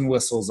bells and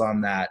whistles on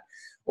that.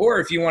 Or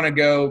if you want to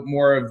go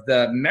more of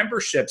the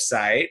membership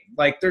site,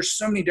 like there's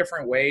so many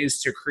different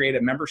ways to create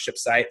a membership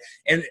site,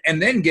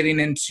 and then getting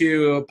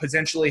into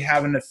potentially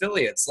having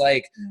affiliates.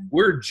 Like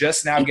we're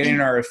just now getting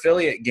our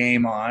affiliate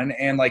game on.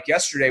 And like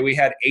yesterday we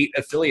had 8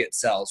 affiliate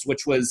sales,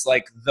 which was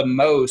like the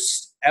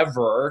most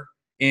ever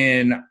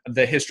in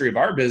the history of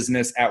our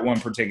business at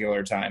one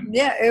particular time.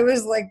 Yeah, it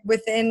was like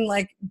within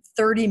like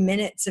 30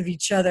 minutes of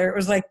each other. It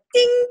was like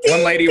ding, ding.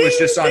 One lady ding, was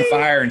just ding. On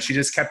fire, and she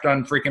just kept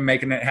on freaking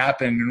making it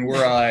happen. And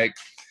we're like,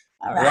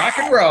 right. Rock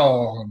and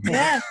roll.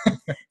 Yeah.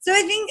 So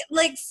I think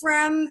like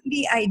from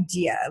the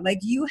idea, like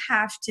you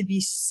have to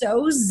be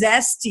so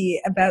zesty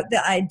about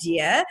the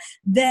idea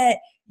that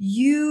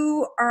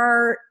you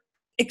are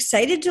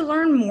excited to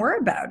learn more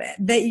about it,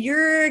 that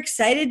you're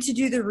excited to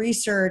do the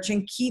research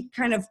and keep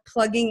kind of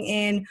plugging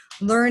in,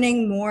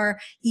 learning more,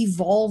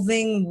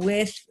 evolving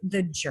with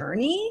the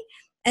journey.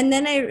 And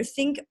then I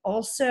think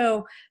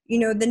also,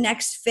 the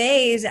next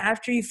phase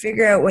after you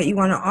figure out what you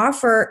want to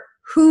offer,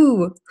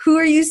 who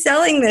are you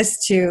selling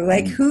this to?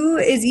 Like who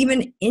is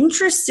even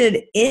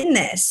interested in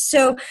this?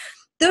 So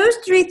those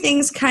 3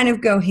 things kind of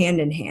go hand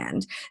in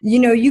hand.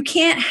 You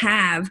can't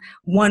have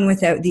one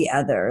without the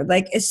other.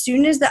 Like as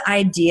soon as the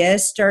idea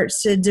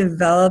starts to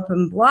develop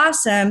and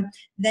blossom,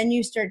 then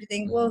you start to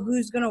think, well,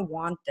 who's going to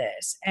want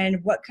this? And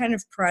what kind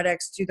of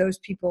products do those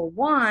people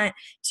want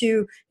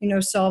to,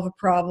 solve a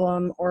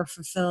problem or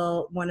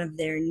fulfill one of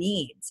their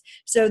needs?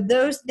 So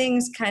those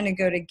things kind of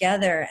go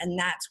together. And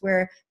that's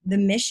where the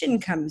mission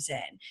comes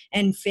in,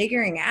 and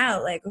figuring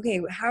out like,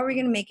 okay, how are we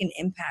going to make an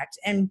impact?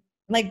 And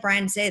like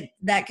Brian said,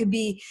 that could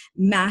be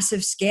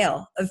massive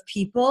scale of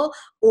people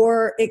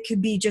or it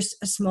could be just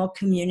a small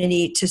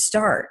community to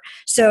start.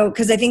 So,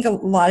 because I think a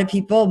lot of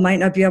people might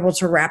not be able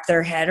to wrap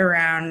their head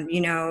around,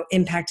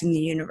 impacting the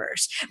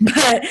universe,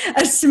 but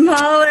a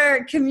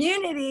smaller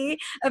community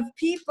of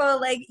people,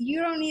 like,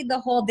 you don't need the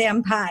whole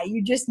damn pie.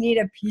 You just need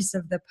a piece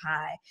of the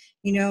pie.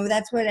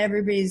 That's what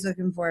everybody's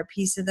looking for, a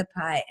piece of the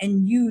pie.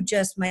 And you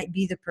just might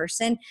be the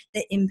person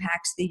that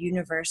impacts the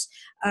universe.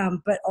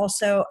 But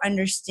also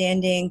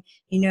understanding,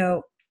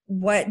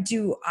 what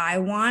do I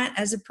want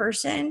as a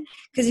person?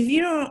 Because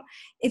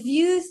if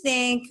you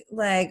think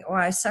like, oh,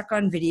 I suck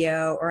on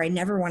video, or I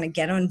never want to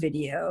get on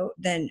video,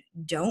 then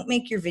don't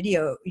make your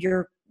video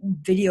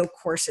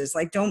courses.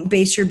 Like, don't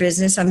base your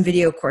business on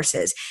video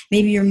courses.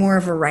 Maybe you're more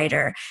of a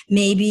writer.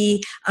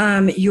 Maybe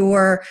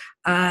you're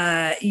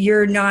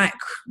not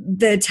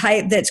the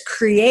type that's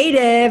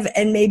creative,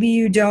 and maybe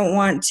you don't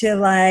want to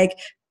like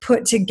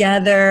put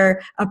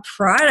together a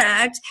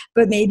product,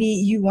 but maybe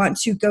you want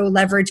to go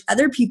leverage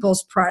other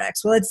people's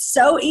products. Well, it's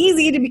so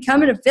easy to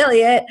become an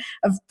affiliate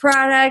of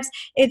products.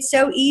 It's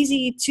so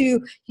easy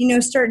to,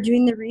 start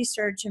doing the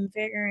research and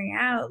figuring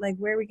out like,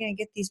 where are we going to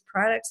get these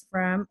products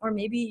from? Or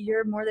maybe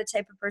you're more the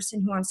type of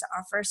person who wants to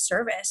offer a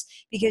service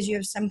because you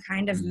have some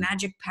kind of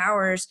magic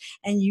powers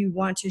and you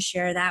want to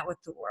share that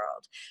with the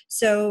world.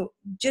 So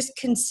just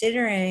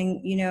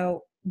considering,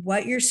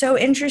 what you're so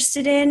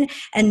interested in,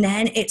 and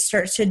then it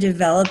starts to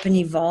develop and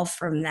evolve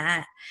from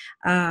that.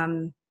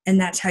 And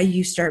that's how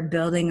you start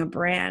building a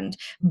brand.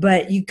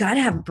 But you got to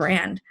have a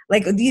brand.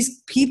 Like,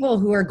 these people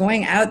who are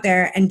going out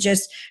there and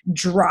just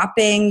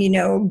dropping,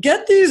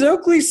 get these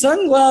Oakley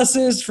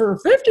sunglasses for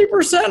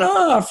 50%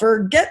 off,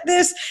 or get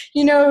this,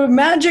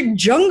 magic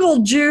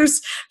jungle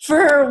juice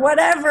for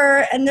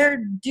whatever. And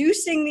they're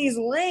deucing these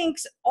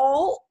links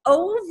all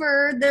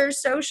over their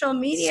social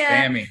media.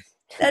 Spammy.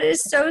 That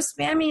is so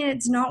spammy, and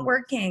it's not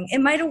working.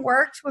 It might have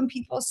worked when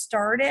people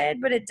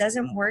started, but it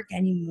doesn't work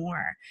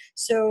anymore.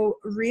 So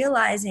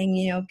realizing,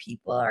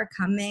 people are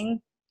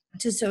coming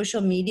to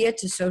social media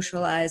to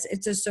socialize.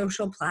 It's a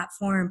social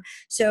platform.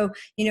 So,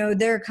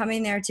 they're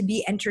coming there to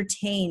be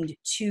entertained,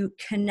 to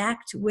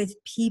connect with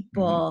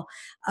people,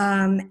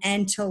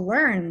 and to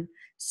learn.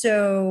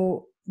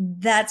 So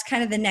that's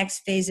kind of the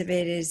next phase of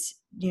it is,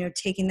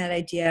 taking that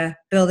idea,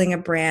 building a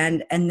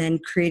brand, and then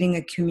creating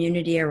a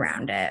community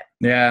around it.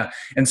 Yeah.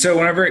 And so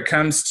whenever it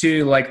comes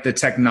to like the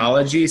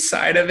technology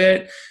side of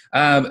it,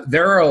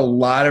 there are a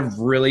lot of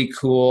really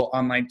cool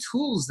online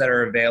tools that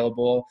are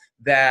available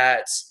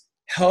that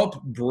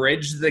help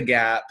bridge the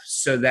gap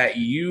so that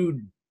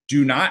you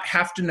do not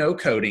have to know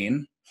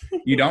coding.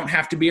 You don't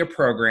have to be a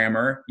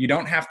programmer. You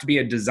don't have to be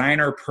a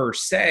designer per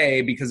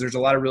se, because there's a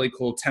lot of really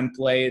cool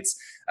templates.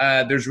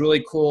 There's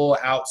really cool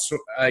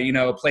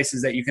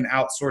places that you can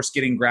outsource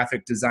getting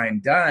graphic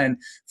design done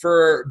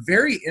for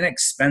very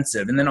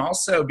inexpensive. And then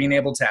also being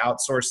able to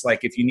outsource, like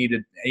if you need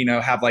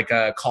to, have like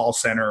a call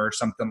center or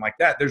something like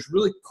that. There's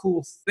really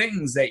cool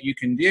things that you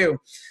can do.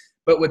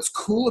 But what's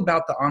cool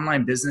about the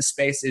online business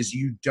space is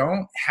you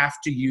don't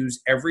have to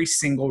use every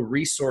single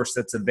resource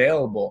that's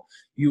available.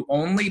 You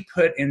only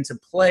put into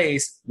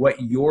place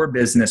what your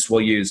business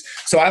will use.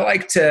 So I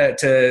like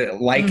to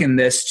liken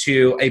this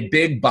to a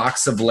big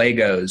box of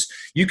Legos.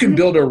 You can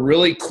build a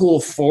really cool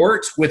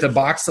fort with a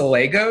box of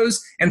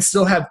Legos and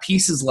still have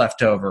pieces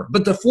left over,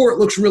 but the fort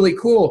looks really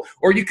cool.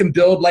 Or you can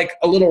build like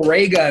a little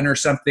ray gun or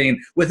something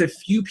with a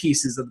few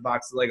pieces of the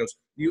box of Legos.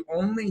 You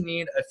only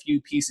need a few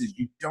pieces.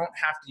 You don't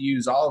have to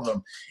use all of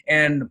them.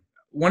 And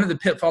one of the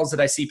pitfalls that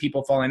I see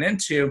people falling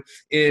into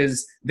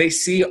is they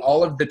see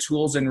all of the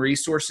tools and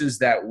resources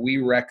that we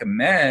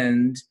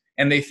recommend,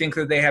 and they think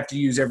that they have to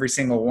use every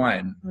single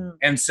one.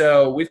 And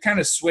so we've kind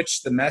of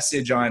switched the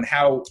message on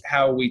how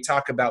we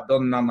talk about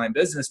building an online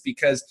business,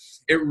 because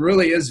it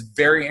really is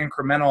very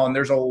incremental, and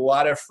there's a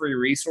lot of free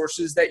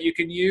resources that you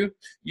can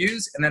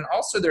use. And then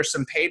also there's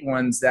some paid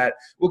ones that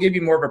will give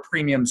you more of a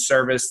premium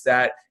service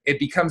that it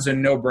becomes a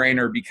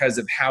no-brainer because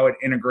of how it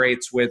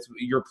integrates with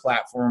your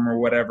platform or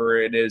whatever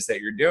it is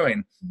that you're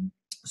doing.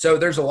 So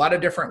there's a lot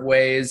of different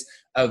ways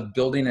of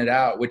building it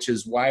out, which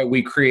is why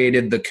we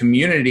created the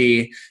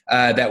community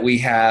that we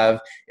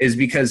have, is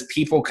because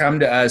people come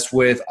to us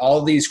with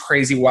all these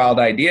crazy wild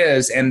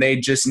ideas, and they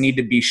just need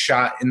to be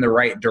shot in the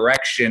right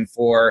direction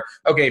for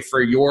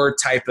your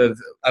type of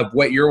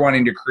what you're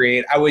wanting to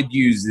create. I would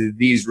use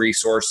these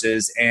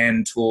resources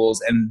and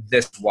tools, and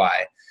this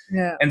why.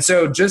 Yeah. And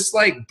so just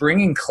like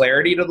bringing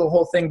clarity to the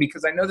whole thing,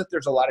 because I know that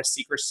there's a lot of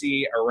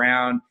secrecy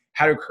around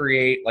how to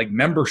create like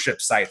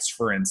membership sites,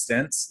 for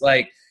instance.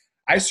 Like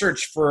I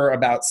searched for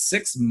about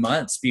 6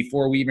 months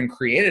before we even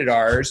created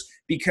ours,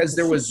 because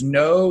there was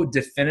no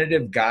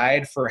definitive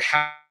guide for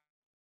how,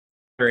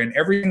 and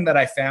everything that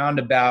I found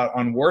about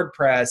on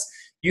WordPress,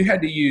 you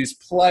had to use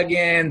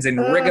plugins and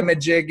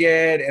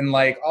rigamajigit and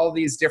like all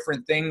these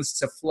different things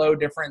to flow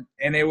different.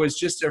 And it was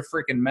just a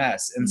freaking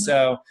mess. And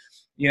so,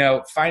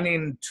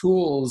 finding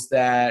tools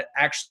that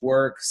actually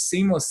work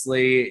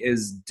seamlessly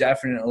is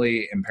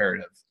definitely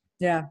imperative.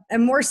 Yeah.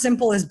 And more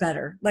simple is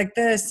better. Like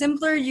the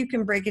simpler you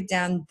can break it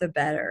down, the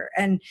better.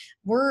 And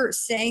we're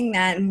saying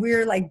that and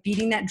we're like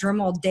beating that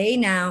drum all day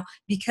now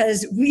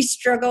because we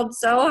struggled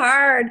so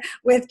hard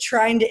with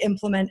trying to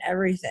implement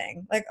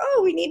everything. Like,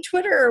 oh, we need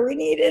Twitter, we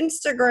need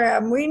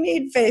Instagram, we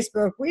need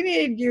Facebook, we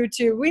need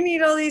YouTube, we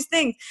need all these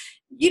things.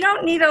 You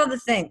don't need all the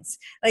things.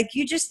 Like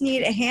you just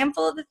need a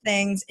handful of the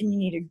things and you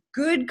need a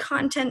good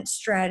content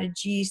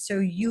strategy so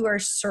you are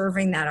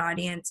serving that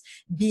audience,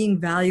 being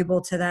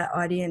valuable to that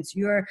audience.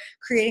 You are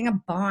creating a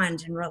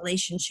bond and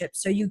relationship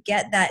so you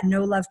get that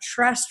know, love,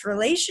 trust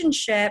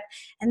relationship.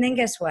 And then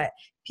guess what?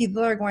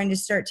 People are going to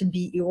start to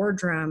beat your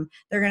drum.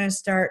 They're going to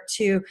start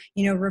to,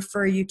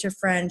 refer you to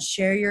friends,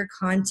 share your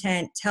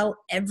content, tell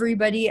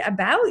everybody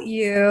about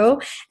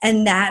you.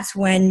 And that's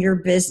when your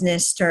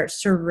business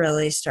starts to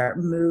really start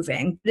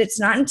moving. But it's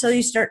not until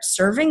you start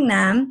serving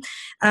them.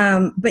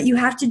 But you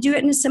have to do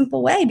it in a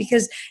simple way,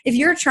 because if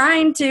you're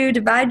trying to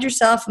divide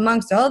yourself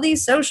amongst all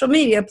these social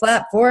media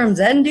platforms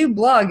and do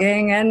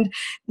blogging and,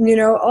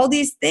 all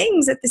these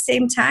things at the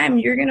same time,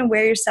 you're going to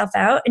wear yourself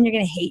out and you're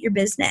going to hate your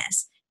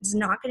business. It's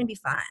not going to be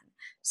fun.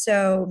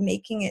 So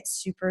making it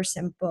super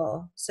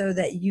simple so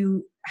that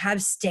you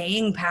have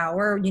staying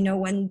power,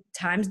 when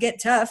times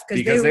get tough,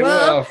 because they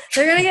will.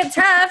 They're going to get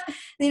tough.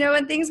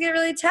 When things get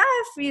really tough,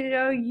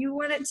 you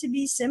want it to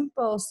be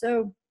simple.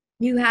 So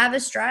you have a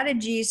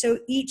strategy. So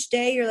each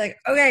day you're like,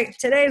 okay,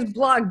 today's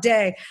blog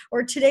day,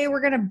 or today we're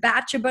going to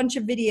batch a bunch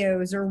of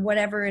videos, or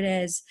whatever it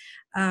is.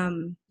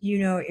 You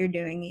know what you're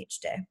doing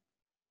each day.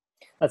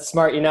 That's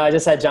smart. I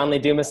just had John Lee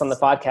Dumas on the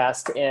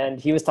podcast and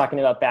he was talking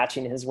about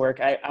batching his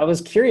work. I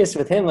was curious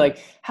with him, like,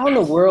 how in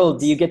the world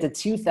do you get to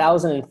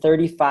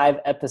 2,035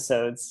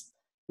 episodes,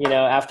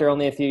 after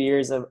only a few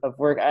years of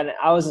work? And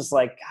I was just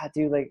like, God,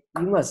 dude, like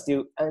you must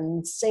do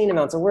insane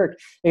amounts of work,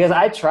 because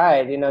I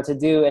tried, to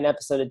do an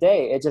episode a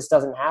day. It just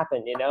doesn't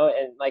happen,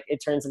 and like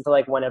it turns into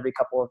like one every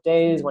couple of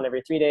days, one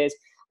every 3 days.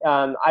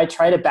 I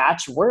try to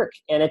batch work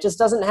and it just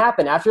doesn't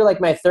happen. After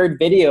like my third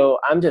video,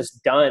 I'm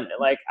just done.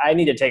 Like I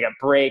need to take a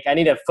break. I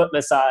need a foot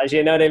massage.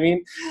 You know what I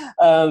mean?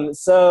 I'm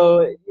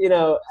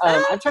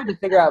trying to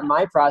figure out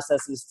my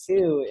processes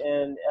too.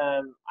 And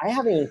I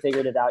haven't even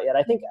figured it out yet.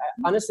 I think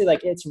honestly,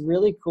 like it's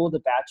really cool to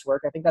batch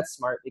work. I think that's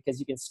smart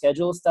because you can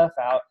schedule stuff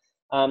out.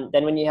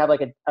 Then when you have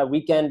like a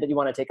weekend that you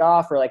want to take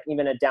off, or like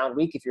even a down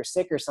week, if you're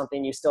sick or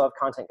something, you still have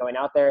content going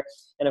out there.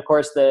 And of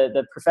course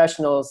the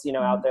professionals,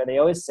 out there, they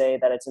always say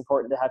that it's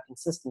important to have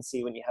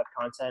consistency when you have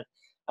content.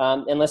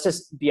 And let's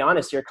just be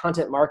honest here,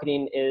 content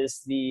marketing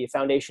is the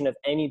foundation of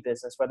any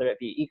business, whether it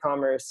be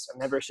e-commerce,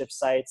 membership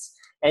sites,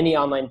 any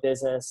online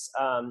business.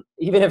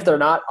 Even if they're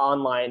not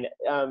online,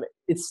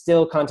 it's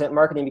still content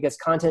marketing, because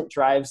content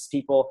drives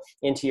people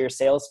into your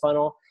sales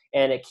funnel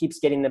and it keeps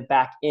getting them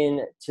back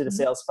into the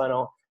sales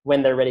funnel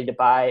when they're ready to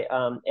buy.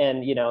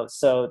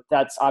 So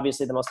that's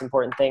obviously the most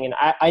important thing. And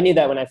I knew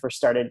that when I first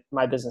started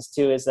my business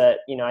too, is that,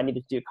 I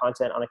needed to do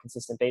content on a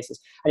consistent basis.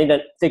 I need to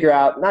figure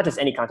out, not just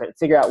any content,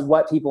 figure out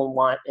what people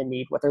want and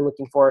need, what they're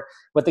looking for,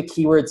 what the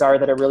keywords are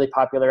that are really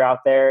popular out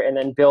there, and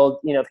then build,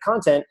 the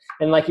content.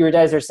 And like you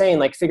guys are saying,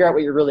 like figure out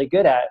what you're really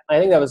good at. I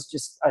think that was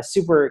just a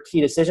super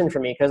key decision for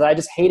me, because I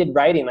just hated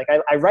writing. Like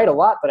I write a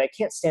lot, but I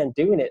can't stand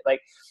doing it.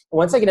 Like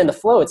once I get in the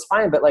flow, it's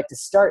fine. But like to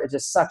start, it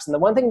just sucks. And the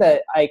one thing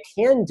that I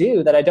can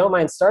do that I don't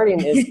mind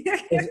starting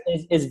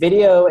is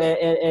video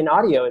and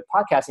audio and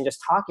podcasting, just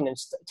talking. And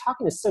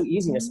talking is so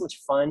easy and it's so much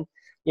fun,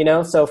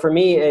 So for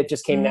me, it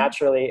just came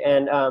naturally.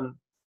 And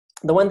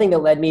the one thing that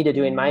led me to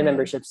doing my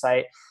membership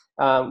site,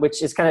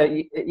 which is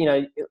kind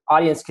of,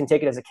 audience can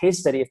take it as a case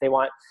study if they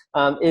want,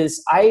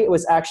 is I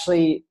was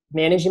actually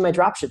managing my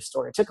dropship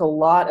store. It took a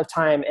lot of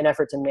time and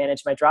effort to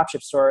manage my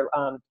dropship store.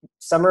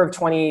 Summer of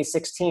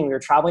 2016, we were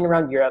traveling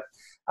around Europe,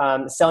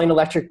 selling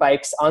electric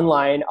bikes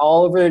online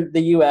all over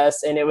the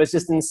US. And it was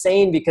just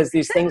insane because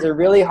these things are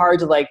really hard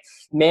to like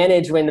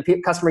manage when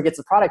the customer gets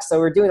the product. So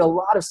we're doing a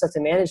lot of stuff to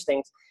manage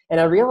things. And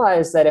I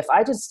realized that if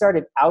I just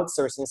started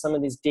outsourcing some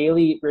of these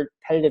daily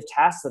repetitive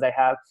tasks that I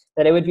have,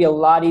 that it would be a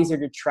lot easier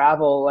to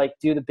travel, like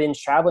do the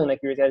binge traveling like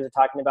you guys are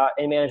talking about,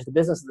 and manage the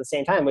business at the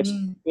same time, which,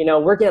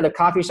 working at the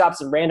coffee shops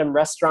and random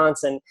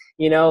restaurants and,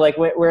 like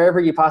wherever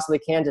you possibly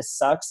can just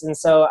sucks. And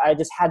so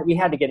we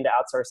had to get into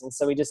outsourcing.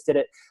 So we just did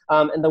it.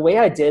 And the way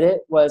I did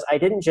it was I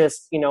didn't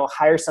just,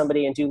 hire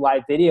somebody and do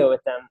live video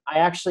with them. I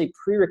actually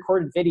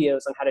pre-recorded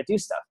videos on how to do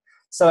stuff.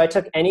 So I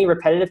took any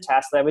repetitive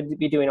task that I would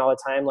be doing all the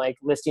time, like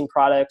listing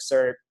products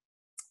or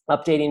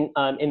updating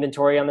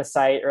inventory on the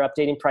site or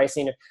updating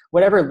pricing or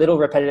whatever little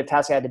repetitive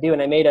task I had to do.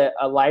 And I made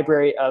a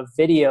library of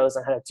videos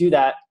on how to do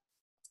that.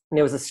 And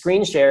it was a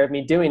screen share of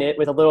me doing it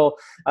with a little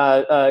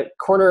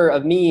corner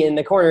of me in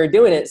the corner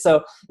doing it.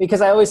 So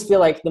because I always feel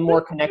like the more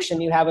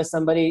connection you have with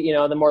somebody,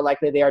 the more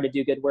likely they are to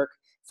do good work.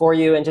 for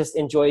you and just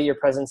enjoy your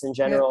presence in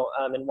general,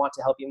 and want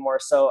to help you more.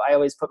 So I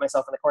always put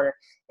myself in the corner.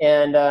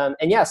 And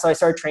yeah, so I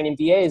started training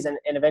VAs, and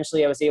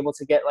eventually I was able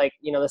to get like,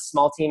 this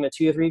small team of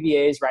 2 or 3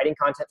 VAs writing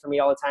content for me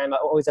all the time,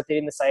 always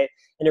updating the site.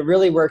 And it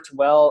really worked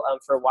well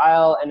for a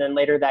while. And then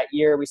later that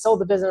year we sold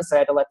the business, so I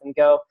had to let them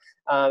go.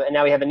 And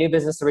now we have a new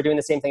business, so we're doing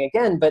the same thing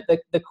again. But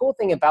the cool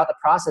thing about the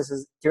process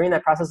is during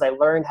that process, I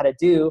learned how to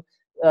do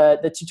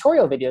the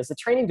tutorial videos, the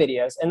training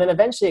videos. And then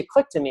eventually it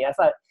clicked to me. I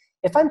thought,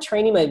 if I'm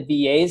training my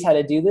VAs how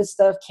to do this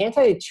stuff, can't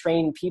I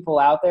train people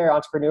out there,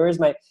 entrepreneurs,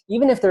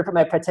 even if they're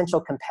my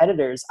potential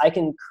competitors, I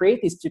can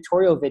create these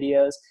tutorial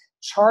videos,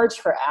 charge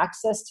for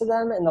access to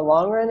them in the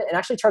long run, and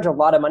actually charge a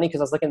lot of money, because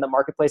I was looking at the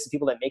marketplace of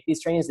people that make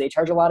these trainings. They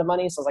charge a lot of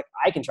money. So I was like,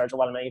 I can charge a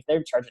lot of money if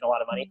they're charging a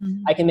lot of money.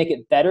 I can make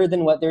it better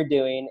than what they're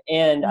doing,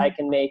 and I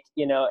can make,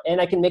 and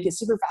I can make it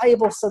super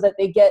valuable so that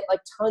they get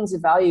like tons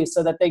of value,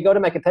 so that they go to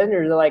my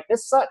competitors, they're like,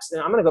 this sucks,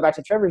 and I'm going to go back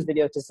to Trevor's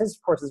video because his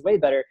course is way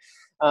better.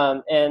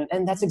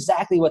 And that's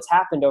exactly what's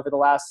happened over the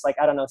last,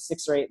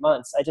 6 or 8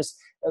 months. I just,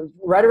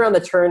 right around the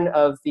turn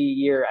of the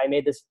year, I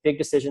made this big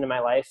decision in my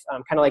life,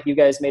 kind of like you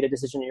guys made a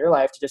decision in your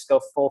life to just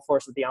go full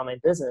force with the online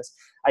business.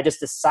 I just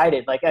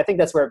decided, I think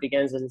that's where it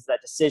begins, is that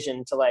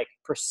decision to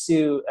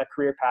pursue a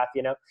career path,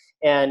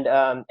 and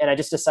I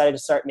just decided to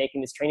start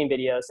making these training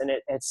videos, and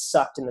it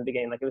sucked in the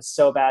beginning. It was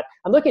so bad.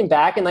 I'm looking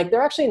back and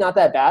they're actually not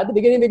that bad. The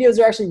beginning videos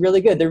are actually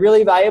really good. They're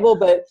really valuable,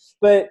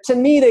 but to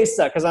me they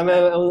suck because I'm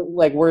a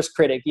worst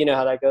critic. You know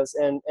how that goes.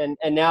 And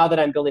now that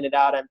I'm building it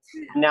out, I'm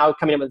now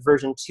coming up with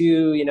version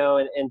 2,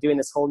 and doing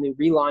this whole new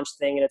relaunch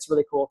thing, and it's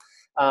really cool.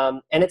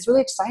 And it's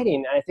really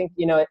exciting. And I think,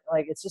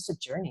 it's just a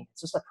journey.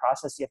 It's just a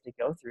process you have to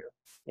go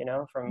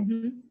through,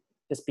 from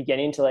just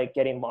beginning to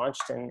getting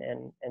launched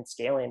and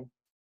scaling.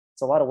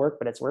 It's a lot of work,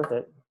 but it's worth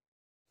it.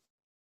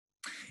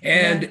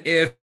 And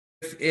if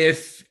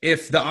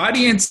the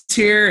audience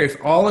here, if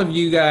all of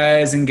you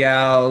guys and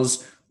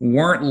gals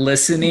weren't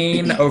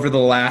listening over the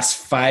last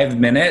 5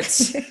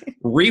 minutes,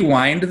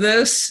 rewind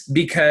this,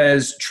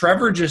 because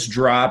Trevor just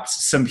dropped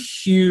some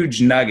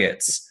huge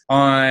nuggets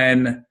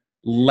on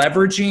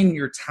leveraging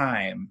your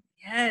time.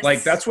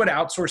 Yes. That's what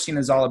outsourcing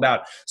is all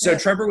about. So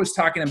Trevor was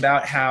talking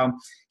about how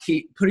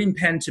putting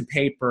pen to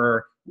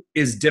paper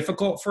is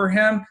difficult for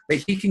him, but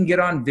he can get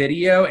on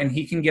video and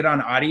he can get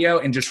on audio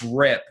and just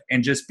rip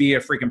and just be a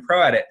freaking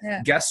pro at it.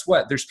 Guess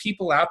what? There's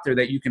people out there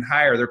that you can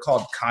hire. They're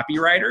called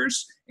copywriters,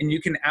 and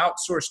you can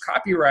outsource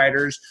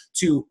copywriters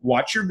to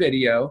watch your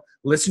video,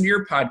 listen to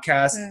your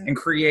podcast, and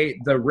create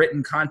the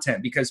written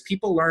content, because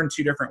people learn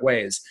 2 different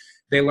ways.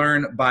 They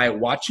learn by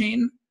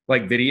watching,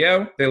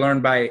 video. They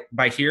learn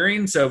by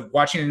hearing. So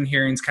watching and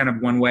hearing is kind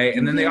of one way.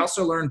 And then they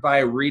also learn by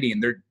reading.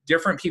 They're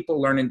different people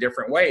learn in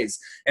different ways.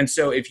 And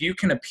so if you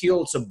can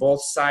appeal to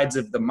both sides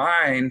of the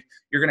mind,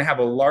 you're going to have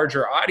a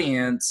larger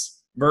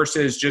audience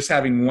versus just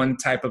having one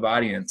type of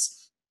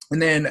audience.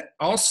 And then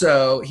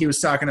also he was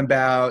talking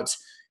about,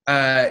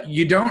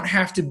 you don't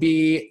have to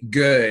be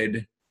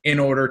good in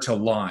order to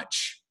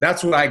launch.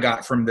 That's what I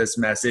got from this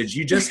message.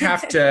 You just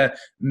have to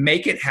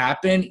make it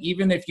happen,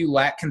 even if you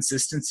lack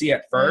consistency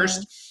at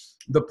first.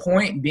 The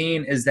point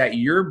being is that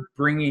you're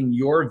bringing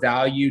your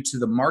value to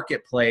the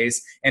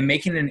marketplace and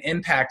making an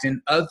impact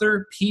in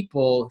other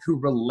people who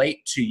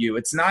relate to you.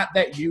 It's not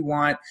that you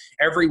want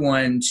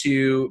everyone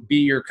to be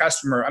your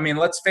customer. I mean,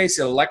 let's face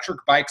it,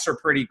 electric bikes are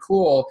pretty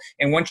cool.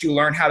 And once you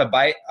learn how to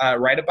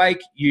ride a bike,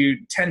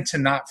 you tend to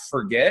not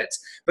forget.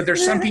 But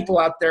there's some people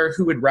out there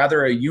who would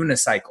rather a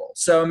unicycle.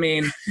 So, I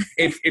mean,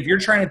 if you're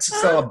trying to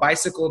sell a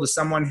bicycle to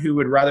someone who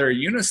would rather a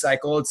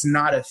unicycle, it's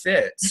not a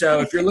fit.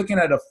 So if you're looking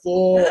at a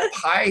full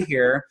pie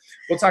here,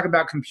 we'll talk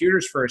about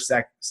computers for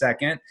a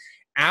second.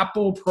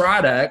 Apple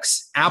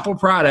products are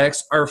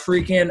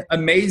freaking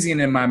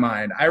amazing in my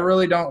mind. I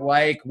really don't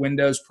like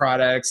Windows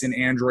products and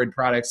Android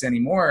products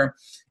anymore.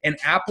 And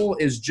Apple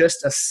is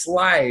just a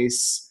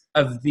slice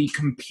of the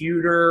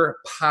computer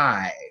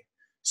pie.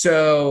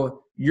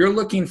 So you're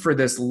looking for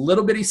this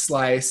little bitty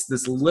slice,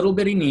 this little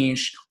bitty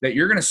niche that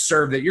you're going to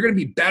serve, that you're going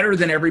to be better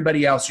than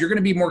everybody else. You're going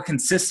to be more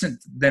consistent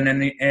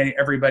than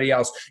everybody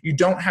else. You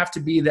don't have to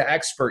be the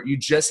expert. You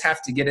just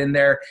have to get in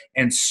there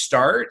and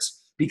start.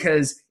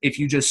 Because if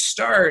you just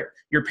start,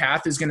 your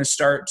path is going to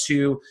start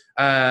to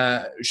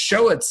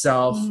show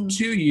itself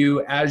to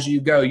you as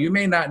you go. You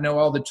may not know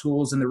all the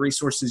tools and the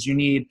resources you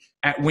need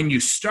when you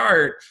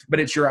start, but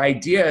it's your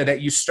idea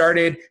that you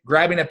started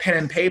grabbing a pen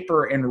and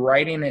paper and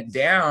writing it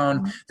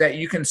down that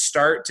you can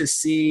start to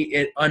see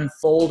it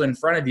unfold in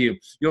front of you.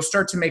 You'll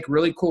start to make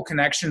really cool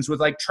connections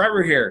with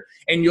Trevor here,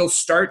 and you'll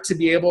start to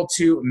be able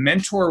to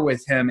mentor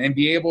with him and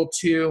be able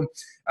to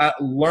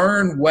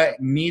learn what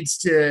needs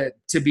to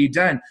be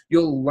done.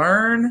 You'll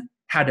learn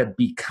how to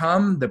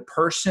become the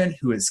person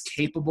who is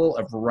capable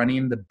of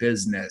running the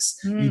business.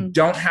 You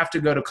don't have to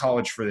go to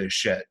college for this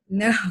shit.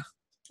 No.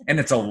 And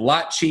it's a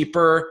lot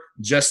cheaper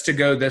just to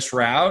go this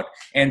route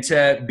and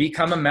to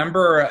become a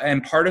member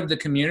and part of the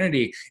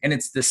community. And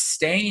it's the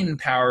staying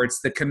power. It's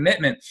the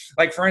commitment.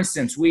 For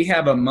instance, we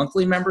have a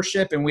monthly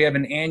membership and we have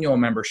an annual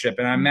membership.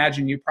 And I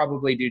imagine you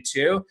probably do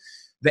too.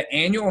 The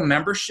annual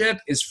membership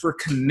is for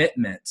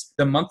commitment.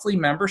 The monthly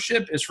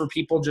membership is for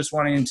people just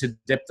wanting to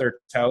dip their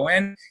toe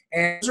in.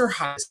 And those are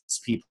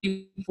hottest people.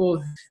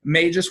 People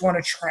may just want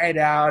to try it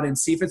out and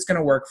see if it's going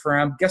to work for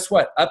them. Guess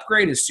what?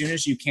 Upgrade as soon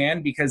as you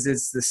can, because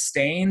it's the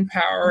staying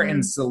power and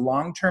it's the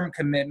long-term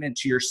commitment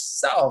to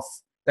yourself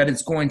that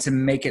it's going to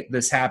make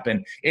this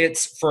happen.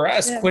 It's for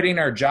us quitting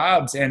our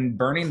jobs and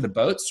burning the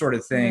boat sort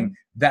of thing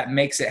that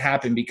makes it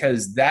happen,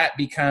 because that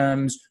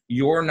becomes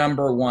your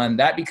number one.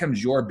 That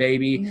becomes your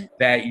baby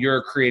that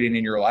you're creating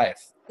in your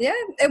life. Yeah,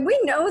 and we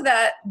know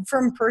that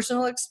from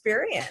personal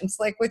experience,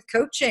 like with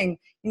coaching,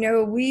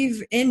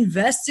 we've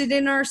invested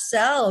in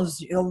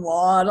ourselves a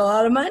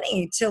lot of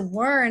money to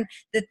learn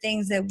the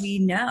things that we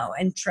know.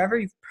 And Trevor,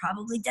 you've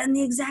probably done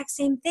the exact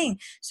same thing.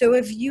 So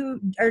if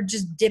you are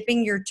just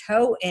dipping your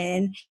toe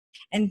in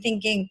and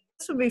thinking,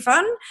 this would be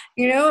fun,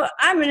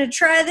 I'm going to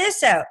try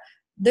this out.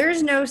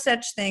 There's no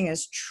such thing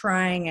as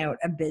trying out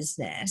a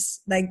business.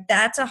 Like,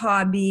 that's a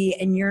hobby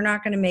and you're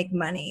not going to make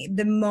money.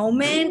 The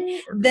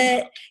moment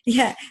that,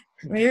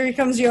 here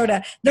comes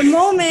Yoda. The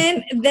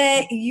moment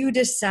that you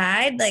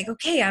decide, like,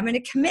 okay, I'm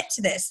going to commit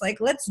to this.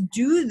 Like, let's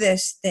do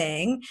this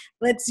thing.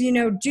 Let's,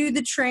 do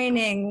the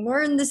training,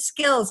 learn the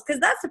skills. Because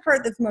that's the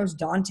part that's most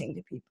daunting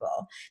to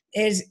people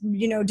is,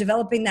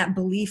 developing that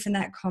belief and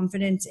that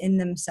confidence in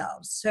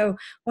themselves. So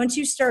once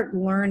you start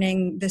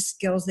learning the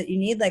skills that you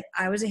need, like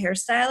I was a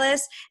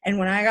hairstylist. And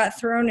when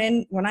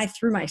I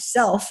threw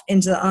myself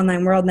into the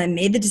online world and I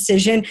made the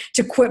decision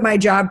to quit my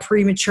job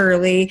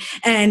prematurely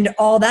and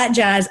all that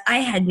jazz, I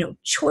had no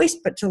choice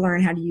but to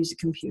learn how to use a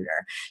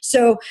computer.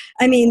 So,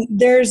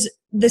 there's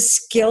the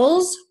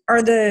skills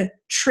are the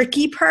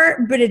tricky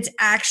part, but it's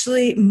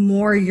actually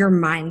more your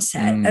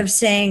mindset of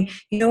saying,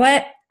 you know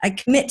what? I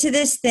commit to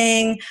this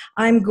thing.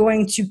 I'm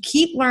going to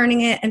keep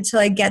learning it until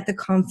I get the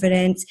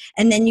confidence.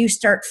 And then you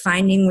start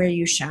finding where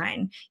you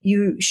shine.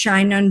 You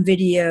shine on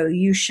video.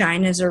 You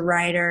shine as a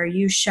writer.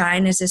 You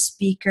shine as a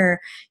speaker.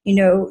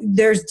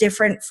 There's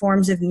different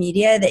forms of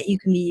media that you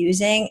can be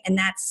using. And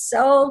that's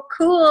so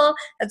cool.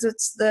 That's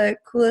what's the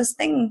coolest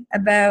thing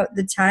about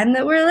the time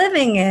that we're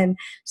living in.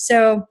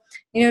 So,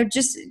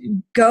 just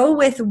go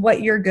with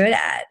what you're good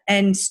at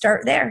and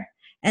start there.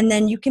 And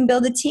then you can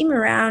build a team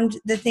around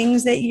the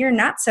things that you're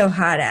not so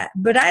hot at.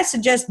 But I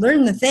suggest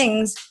learn the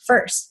things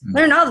first.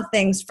 Learn all the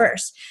things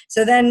first.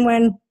 So then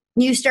when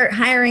you start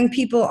hiring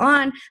people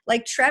on,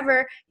 like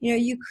Trevor,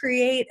 you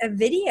create a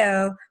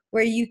video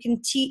where you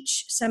can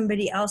teach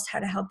somebody else how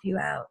to help you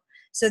out.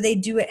 So they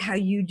do it how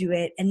you do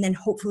it. And then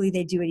hopefully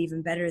they do it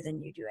even better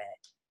than you do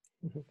it.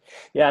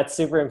 Yeah, it's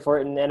super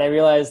important. And I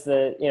realize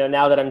that,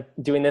 now that I'm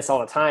doing this all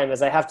the time,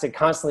 is I have to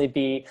constantly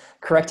be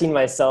correcting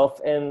myself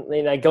and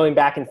going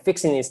back and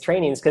fixing these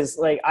trainings. Cause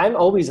I'm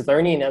always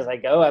learning as I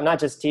go. I'm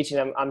not just teaching,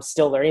 I'm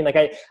still learning.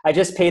 I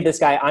just paid this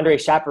guy, Andre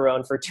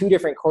Chaperone, for 2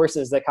 different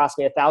courses that cost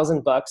me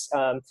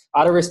 $1,000,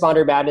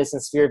 Autoresponder Madness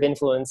and Sphere of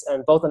Influence,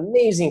 and both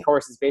amazing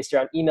courses based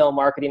around email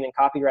marketing and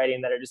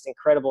copywriting that are just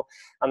incredible.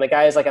 The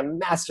guy is like a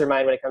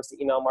mastermind when it comes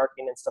to email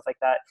marketing and stuff like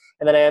that.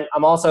 And then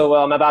I'm also,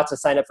 I'm about to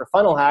sign up for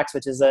Funnel Hacks,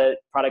 which is a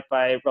product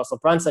by Russell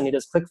Brunson. He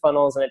does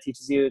ClickFunnels, and it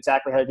teaches you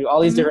exactly how to do all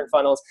these different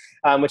funnels,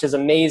 which is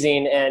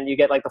amazing. And you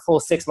get the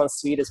full 6-month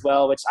suite as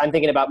well, which I'm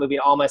thinking about moving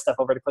all my stuff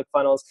over to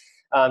ClickFunnels,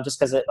 just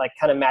because it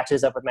kind of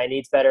matches up with my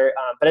needs better.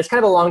 But it's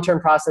kind of a long-term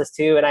process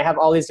too. And I have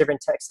all these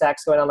different tech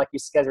stacks going on, like you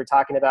guys were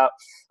talking about.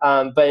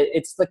 But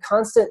it's the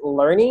constant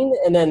learning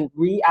and then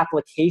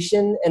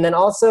reapplication, and then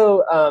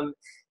also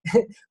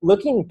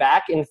looking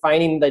back and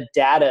finding the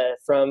data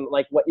from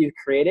what you've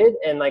created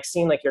and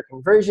seeing your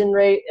conversion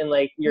rate and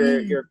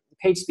your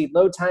page speed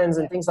load times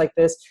and things like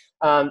this.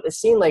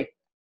 Seeing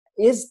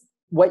is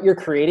what you're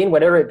creating,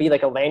 whatever it be,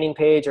 like a landing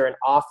page or an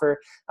offer,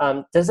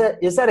 is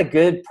that a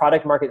good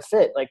product market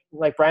fit?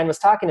 Like Brian was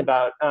talking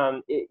about,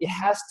 it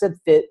has to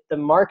fit the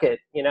market,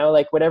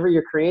 whatever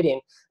you're creating.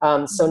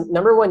 So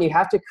number one, you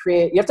have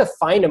to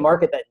find a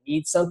market that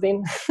needs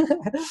something,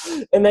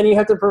 and then you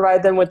have to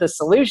provide them with a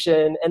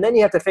solution, and then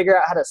you have to figure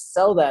out how to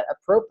sell that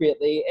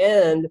appropriately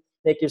and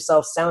make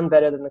yourself sound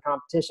better than the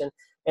competition.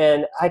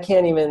 And I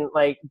can't even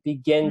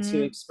begin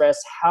to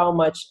express how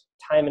much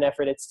time and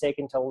effort it's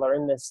taken to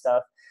learn this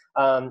stuff.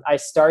 I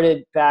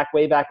started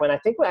way back when I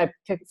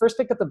first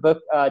picked up the book,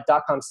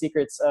 .com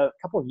Secrets, a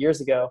couple of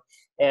years ago,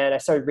 and I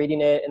started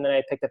reading it, and then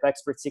I picked up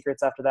Expert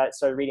Secrets after that,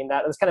 started reading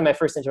that. It was kind of my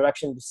first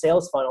introduction to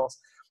sales funnels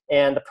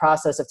and the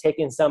process of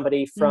taking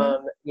somebody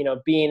from,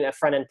 being a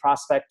front-end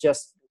prospect,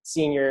 just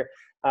seeing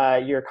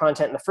your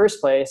content in the first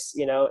place,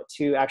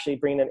 to actually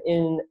bring them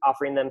in,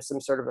 offering them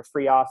some sort of a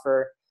free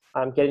offer,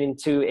 getting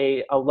to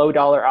a low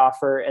dollar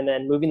offer, and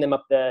then moving them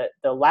up the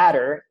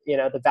ladder,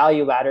 the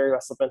value ladder,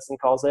 Russell Brunson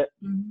calls it.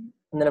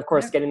 And then of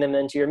course, getting them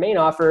into your main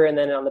offer. And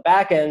then on the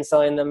back end,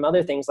 selling them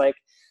other things like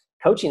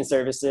coaching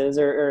services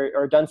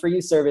or done for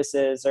you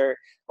services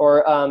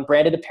or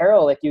branded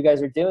apparel like you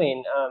guys are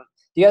doing.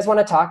 Do you guys want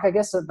to talk, I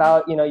guess,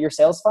 about, your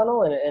sales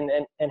funnel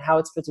and how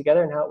it's put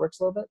together and how it works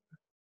a little bit?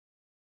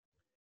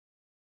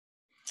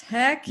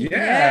 Heck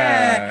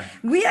yeah.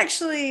 We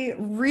actually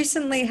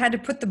recently had to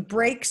put the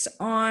brakes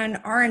on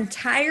our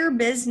entire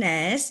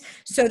business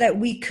so that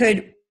we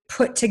could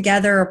put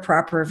together a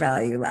proper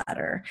value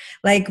ladder.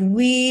 Like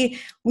we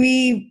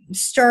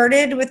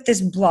started with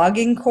this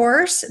blogging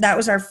course. That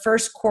was our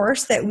first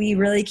course that we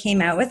really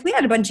came out with. We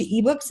had a bunch of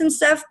ebooks and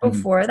stuff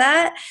before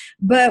that,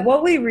 but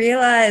what we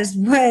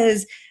realized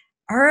was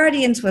our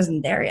audience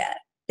wasn't there yet.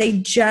 They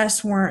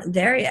just weren't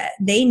there yet.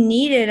 They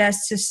needed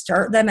us to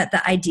start them at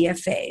the idea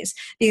phase,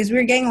 because we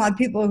were getting a lot of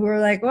people who were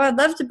like, well, I'd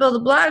love to build a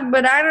blog,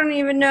 but I don't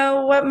even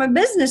know what my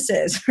business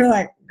is. We're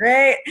like,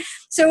 great.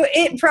 So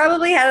it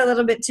probably had a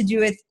little bit to do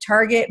with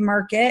target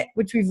market,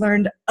 which we've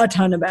learned a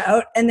ton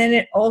about. And then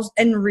it also,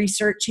 and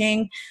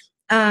researching,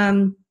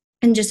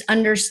 and just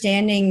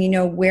understanding,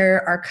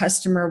 where our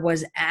customer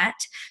was at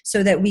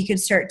so that we could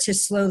start to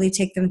slowly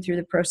take them through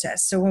the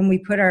process. So when we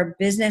put our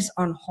business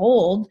on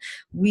hold,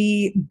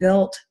 we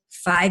built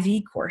 5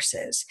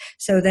 e-courses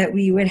so that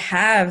we would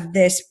have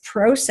this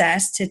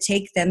process to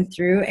take them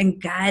through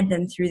and guide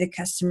them through the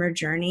customer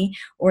journey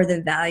or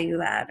the value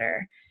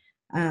ladder.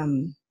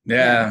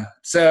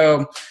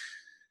 So,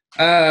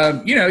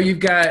 you've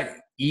got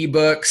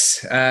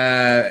ebooks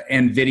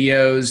and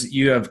videos.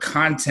 You have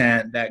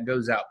content that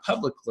goes out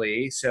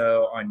publicly,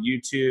 so on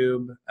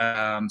YouTube.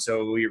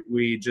 So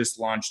we just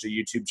launched a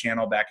YouTube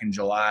channel back in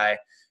July,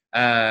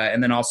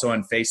 and then also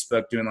on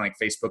Facebook, doing like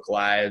Facebook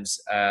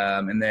Lives,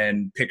 and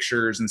then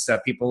pictures and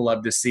stuff. People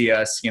love to see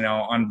us,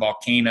 on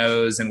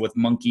volcanoes and with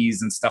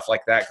monkeys and stuff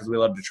like that, because we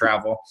love to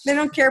travel. They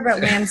don't care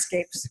about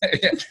landscapes.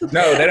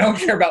 No, they don't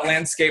care about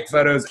landscape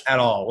photos at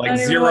all. Like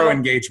zero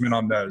engagement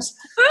on those.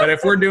 But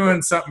if we're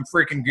doing something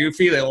freaking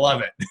goofy, they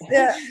love it.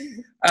 Yeah.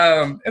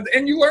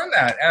 And you learn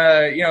that.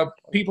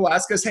 People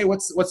ask us, hey,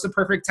 what's the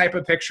perfect type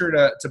of picture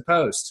to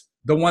post?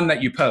 The one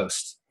that you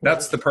post.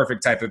 That's the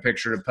perfect type of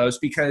picture to post,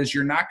 because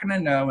you're not going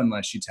to know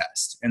unless you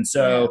test. And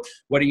so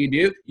what do?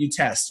 You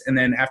test. And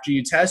then after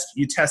you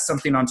test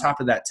something on top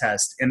of that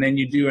test. And then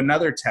you do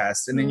another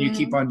test. And then you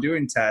keep on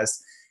doing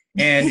tests.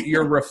 And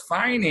you're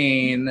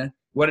refining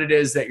what it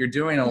is that you're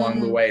doing along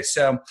the way.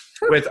 So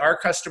with our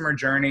customer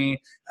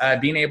journey,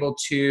 being able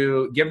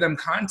to give them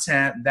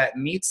content that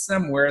meets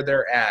them where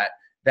they're at,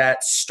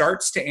 that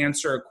starts to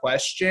answer a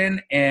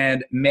question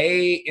and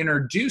may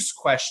introduce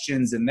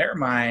questions in their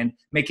mind,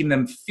 making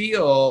them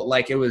feel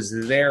like it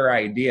was their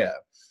idea.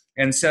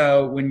 And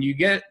so when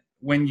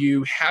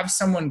you have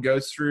someone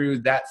go through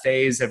that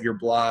phase of your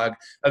blog,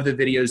 of the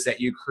videos that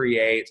you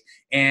create,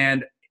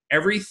 and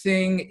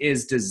everything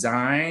is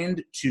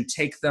designed to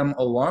take them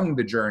along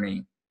the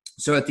journey.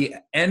 So at the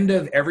end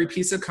of every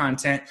piece of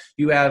content,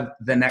 you have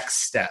the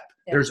next step.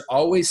 There's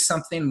always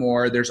something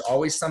more. There's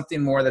always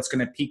something more that's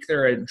going to pique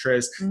their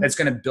interest, that's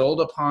going to build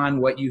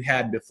upon what you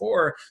had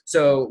before.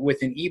 So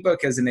with an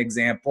ebook as an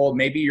example,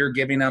 maybe you're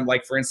giving them,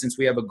 like, for instance,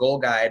 we have a goal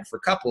guide for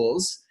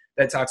couples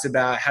that talks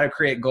about how to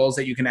create goals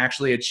that you can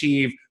actually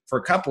achieve for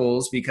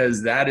couples,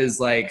 because that is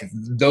like,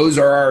 those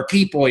are our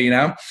people,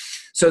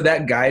 So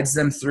that guides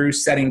them through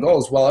setting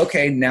goals. Well,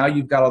 okay, now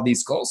you've got all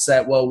these goals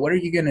set. Well, what are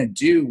you going to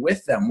do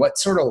with them? What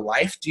sort of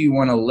life do you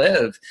want to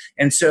live?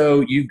 And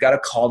so you've got a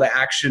call to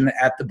action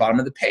at the bottom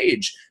of the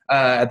page,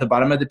 at the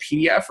bottom of the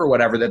PDF or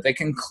whatever, that they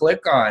can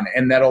click on,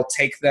 and that'll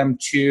take them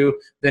to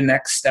the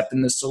next step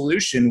in the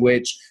solution,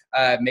 which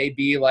may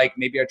be like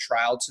maybe a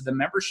trial to the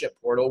membership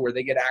portal, where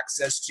they get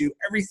access to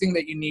everything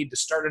that you need to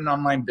start an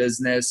online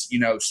business,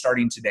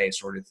 starting today,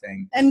 sort of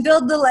thing. And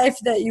build the life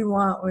that you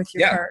want with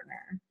your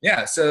partner.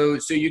 Yeah. So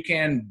you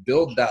can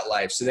build that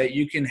life so that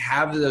you can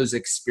have those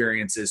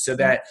experiences, so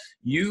that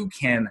you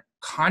can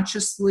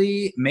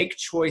consciously make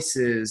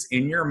choices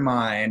in your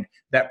mind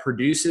that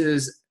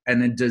produces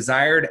a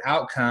desired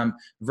outcome,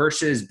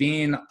 versus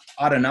being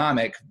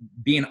automatic,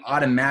 being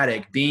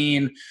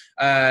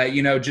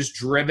just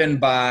driven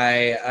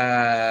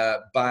by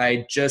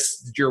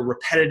just your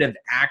repetitive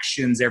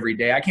actions every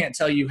day. I can't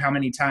tell you how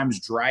many times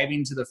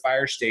driving to the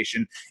fire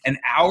station, an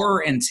hour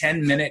and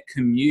 10-minute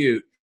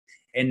commute,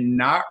 and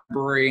not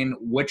remembering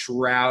which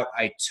route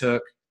I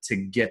took to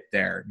get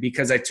there,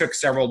 because I took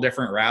several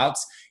different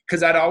routes,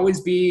 because I'd always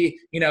be,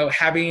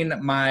 having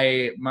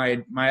my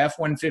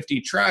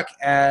F-150 truck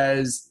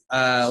as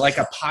like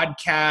a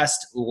podcast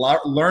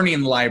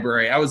learning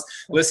library. I was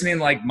listening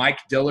like Mike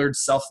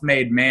Dillard's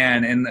Self-Made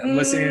Man, and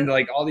listening to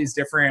like all these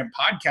different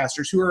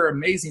podcasters who are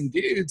amazing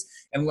dudes,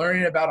 and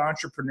learning about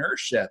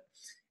entrepreneurship.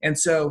 And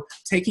so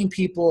taking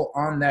people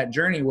on that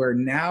journey where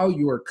now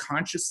you are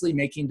consciously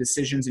making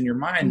decisions in your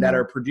mind that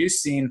are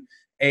producing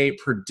a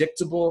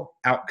predictable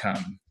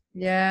outcome.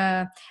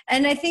 Yeah.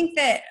 And I think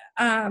that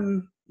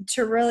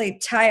to really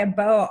tie a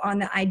bow on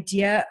the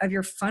idea of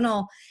your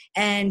funnel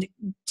and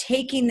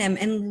taking them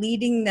and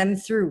leading them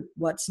through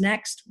what's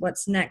next,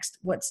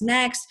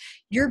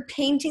 you're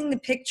painting the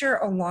picture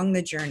along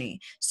the journey.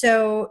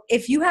 So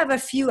if you have a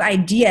few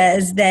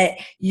ideas that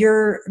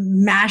you're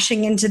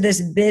mashing into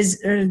this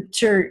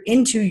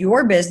into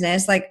your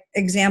business, like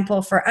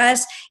example for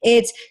us,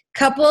 it's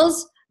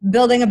couples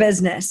building a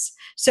business.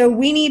 So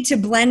we need to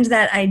blend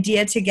that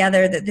idea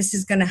together that this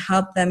is going to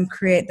help them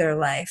create their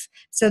life.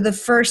 So the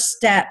first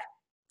step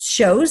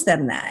shows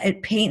them that.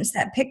 It paints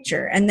that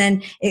picture. And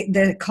then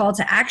the call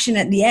to action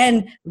at the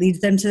end leads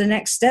them to the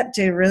next step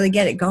to really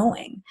get it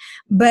going.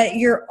 But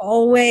you're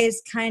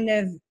always kind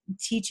of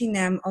teaching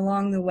them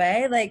along the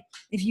way, like,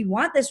 if you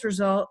want this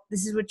result,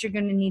 this is what you're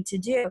going to need to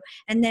do.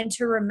 And then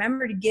to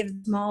remember to give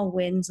small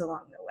wins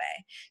along the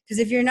way. Because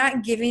if you're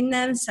not giving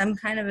them some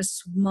kind of a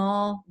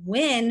small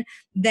win,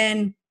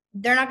 then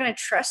they're not going to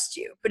trust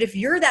you. But if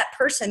you're that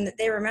person that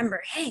they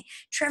remember, hey,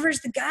 Trevor's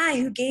the guy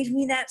who gave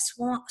me that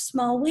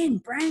small win.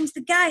 Brian's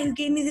the guy who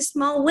gave me the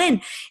small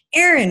win.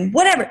 Erin,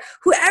 whatever,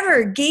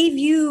 whoever gave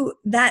you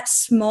that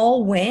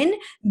small win,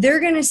 they're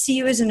going to see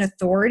you as an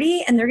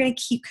authority and they're going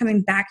to keep coming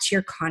back to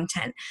your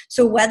content.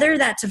 So whether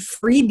that's a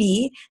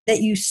freebie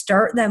that you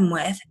start them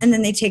with and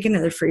then they take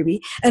another freebie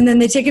and then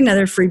they take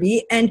another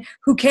freebie, and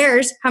who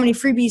cares how many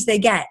freebies they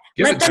get?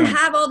 Let them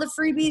have all the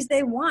freebies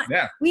they want.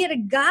 Yeah. We had a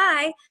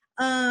guy,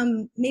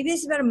 maybe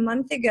this is about a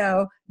month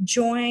ago,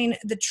 join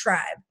the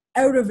tribe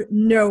out of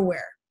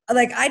nowhere.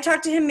 Like, I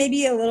talked to him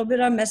maybe a little bit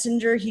on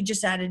Messenger. He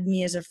just added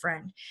me as a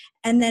friend.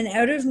 And then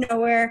out of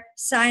nowhere,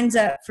 signs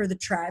up for the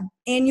tribe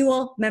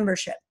annual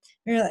membership.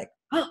 And you're like,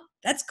 oh,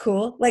 that's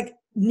cool. Like,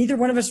 neither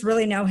one of us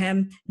really know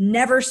him.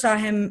 Never saw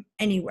him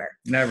anywhere.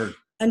 Never.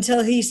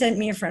 Until he sent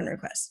me a friend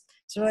request.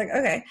 So we're like,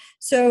 okay.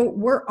 So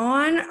we're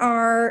on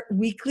our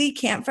weekly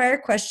campfire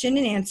question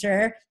and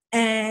answer.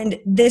 And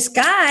this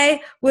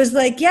guy was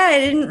like, yeah, I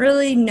didn't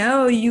really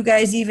know you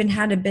guys even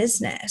had a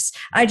business.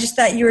 I just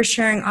thought you were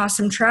sharing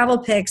awesome travel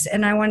pics,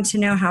 and I wanted to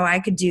know how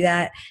I could do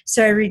that.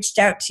 So I reached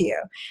out to you.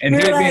 And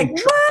he had been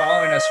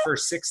following us for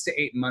 6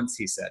 to 8 months,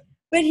 he said.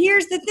 But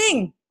here's the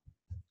thing.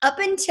 Up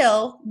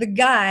until the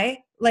guy,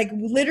 like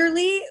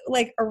literally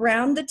like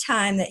around the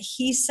time that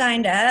he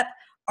signed up,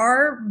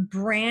 our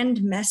brand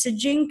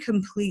messaging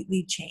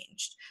completely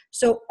changed.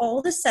 So all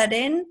of a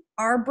sudden,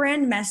 our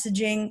brand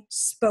messaging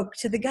spoke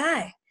to the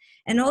guy.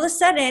 And all of a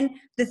sudden,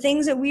 the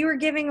things that we were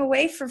giving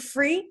away for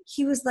free,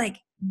 he was like,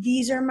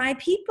 these are my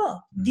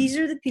people. These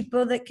are the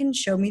people that can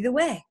show me the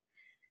way.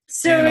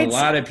 So and a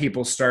lot of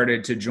people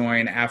started to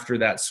join after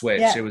that switch.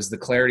 Yeah. It was the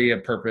clarity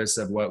of purpose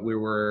of what we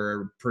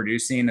were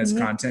producing as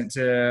content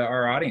to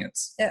our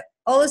audience. Yeah.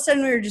 All of a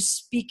sudden, we were just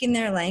speaking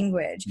their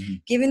language,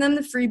 giving them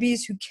the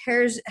freebies. Who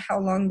cares how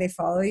long they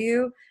follow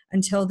you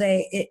until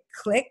it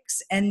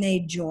clicks and they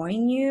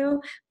join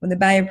you when they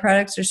buy your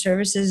products or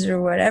services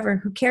or whatever.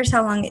 Who cares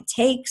how long it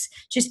takes?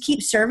 Just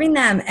keep serving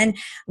them. And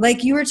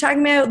like you were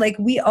talking about, like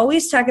we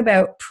always talk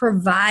about,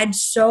 provide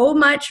so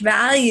much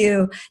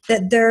value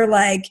that they're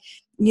like,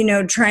 you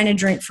know, trying to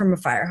drink from a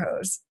fire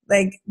hose.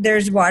 Like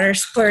there's water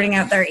splurting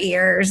out their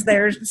ears.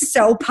 They're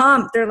so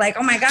pumped. They're like,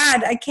 oh my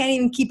God, I can't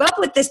even keep up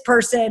with this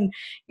person.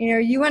 You know,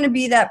 you want to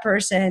be that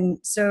person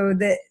so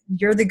that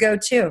you're the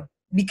go-to.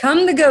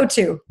 Become the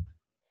go-to.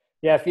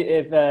 Yeah,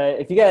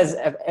 if you guys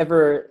have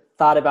ever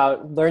thought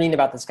about learning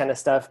about this kind of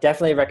stuff,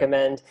 definitely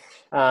recommend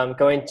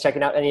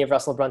checking out any of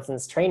Russell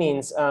Brunson's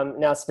trainings.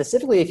 Now,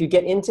 specifically, if you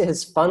get into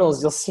his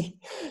funnels, you'll see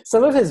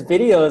some of his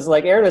videos,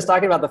 like Erin was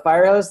talking about the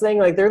fire hose thing,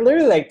 like they're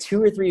literally like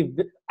 2 or 3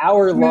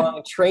 hour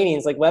long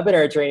trainings, like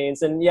webinar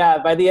trainings. And yeah,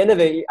 by the end of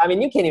it, I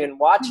mean, you can't even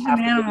watch half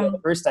the video the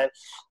first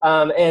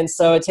time. And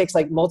so it takes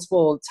like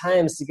multiple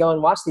times to go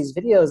and watch these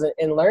videos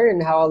and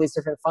learn how all these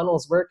different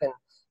funnels work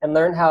and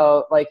learn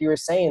how, like you were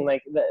saying,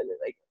 like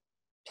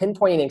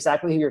pinpointing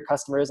exactly who your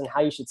customer is and how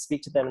you should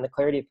speak to them and the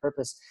clarity of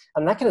purpose.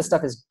 And that kind of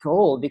stuff is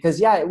gold, because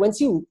yeah, once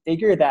you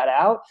figure that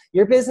out,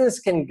 your business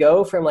can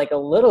go from like a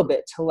little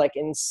bit to like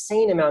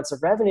insane amounts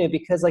of revenue,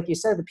 because like you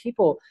said, the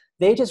people,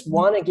 they just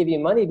want to give you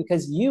money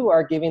because you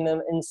are giving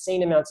them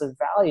insane amounts of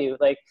value.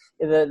 Like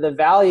the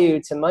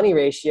value to money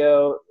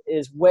ratio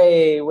is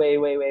way, way,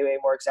 way, way, way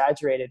more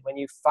exaggerated when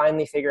you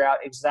finally figure out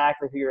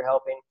exactly who you're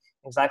helping,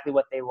 exactly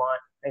what they want,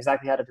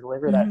 exactly how to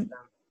deliver that to them.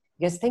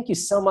 Guys, thank you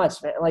so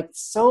much, man. Like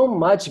so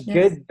much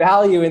good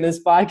value in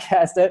this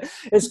podcast.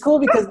 It's cool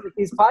because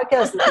these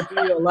podcasts,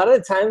 a lot of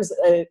the times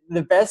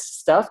the best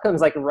stuff comes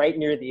like right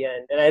near the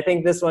end. And I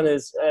think this one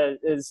is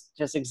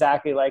just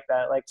exactly like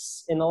that. Like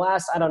in the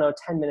last,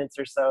 10 minutes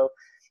or so,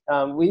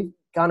 we've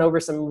gone over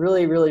some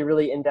really, really,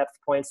 really in-depth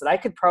points that I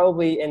could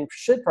probably and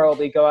should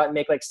probably go out and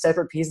make like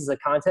separate pieces of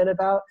content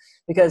about,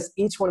 because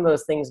each one of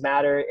those things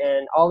matter.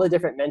 And all the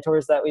different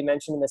mentors that we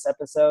mentioned in this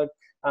episode,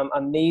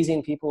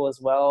 amazing people as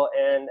well.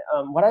 And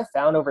what I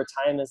found over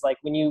time is like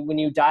when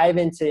you dive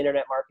into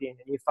internet marketing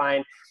and you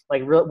find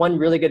like one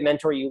really good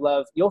mentor you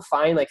love, you'll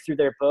find like through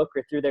their book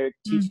or through their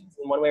teachings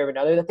in one way or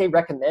another that they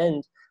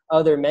recommend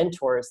other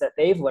mentors that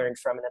they've learned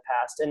from in the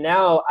past. And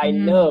now I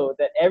know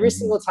that every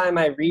single time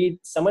I read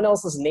someone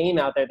else's name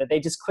out there that they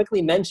just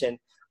quickly mention,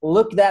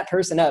 look that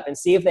person up and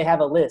see if they have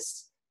a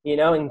list, you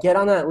know, and get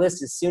on that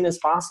list as soon as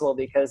possible,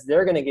 because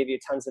they're going to give you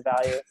tons of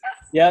value.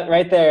 Yeah,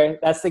 right there.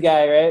 That's the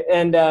guy, right?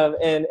 And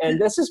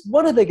that's just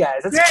one of the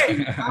guys. That's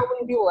how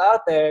many people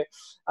out there.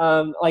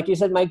 Like you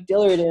said, Mike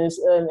Dillard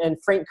and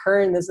Frank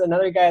Kern is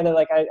another guy that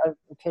like I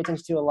pay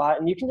attention to a lot.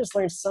 And you can just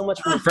learn so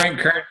much from Frank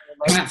Kern,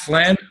 Matt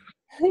Flynn.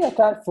 Yeah,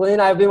 Pat Flynn.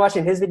 I've been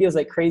watching his videos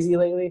like crazy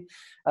lately.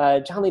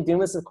 John Lee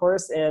Dumas, of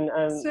course, and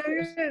So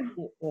good.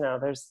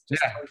 there's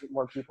just tons of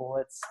more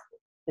people.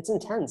 It's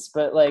intense,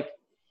 but like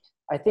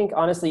I think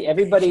honestly,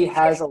 everybody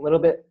has a little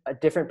bit a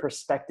different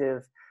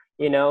perspective,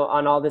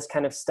 on all this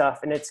kind of stuff,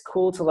 and it's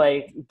cool to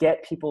like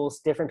get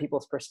different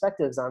people's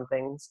perspectives on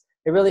things.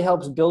 It really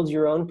helps build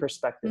your own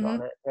perspective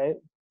on it, right?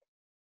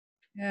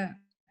 Yeah.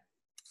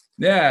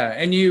 Yeah.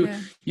 And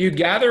you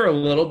gather a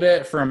little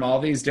bit from all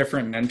these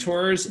different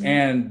mentors.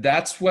 And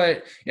that's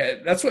what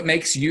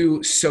makes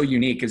you so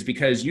unique, is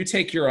because you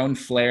take your own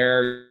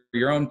flair,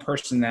 your own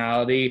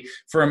personality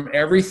from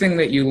everything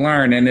that you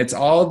learn. And it's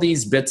all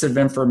these bits of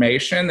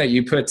information that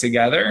you put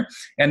together.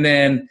 And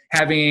then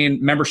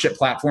having membership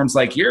platforms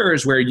like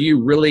yours, where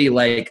you really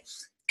like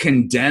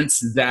condense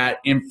that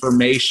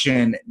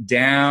information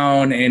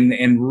down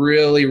and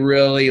really,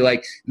 really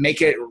like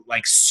make it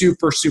like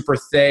super, super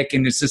thick.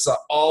 And it's just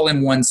all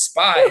in one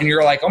spot. And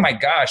you're like, oh my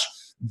gosh,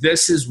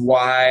 this is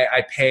why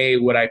I pay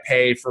what I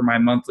pay for my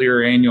monthly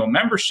or annual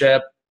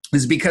membership,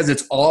 is because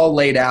it's all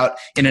laid out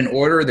in an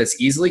order that's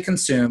easily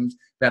consumed,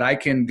 that I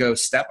can go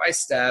step by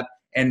step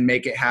and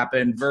make it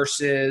happen,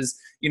 versus,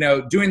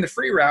 doing the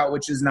free route,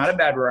 which is not a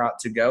bad route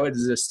to go. It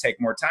does just take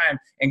more time,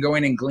 and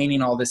going and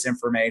gleaning all this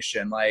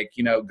information. Like,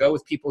 go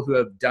with people who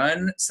have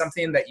done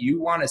something that you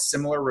want a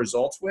similar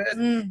result with,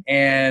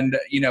 and,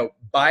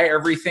 buy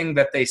everything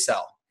that they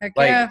sell. Heck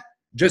like, yeah.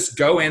 Just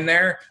go in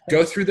there,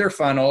 go through their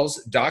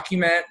funnels,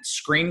 document,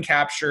 screen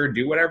capture,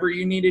 do whatever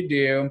you need to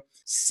do,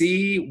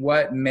 see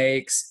what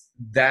makes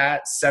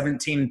that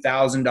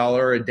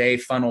 $17,000 a day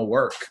funnel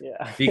work.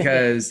 Yeah.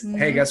 Because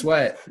hey, guess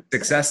what?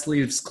 Success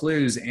leaves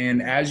clues.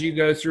 And as you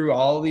go through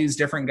all these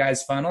different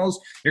guys'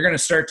 funnels, you're going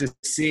to start to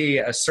see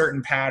a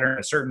certain pattern,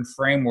 a certain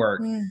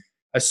framework,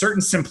 a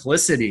certain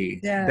simplicity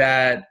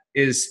that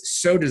is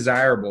so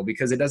desirable,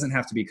 because it doesn't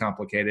have to be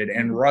complicated.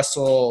 And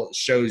Russell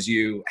shows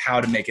you how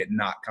to make it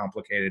not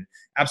complicated.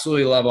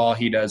 Absolutely love all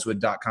he does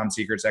with .com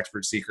secrets,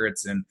 expert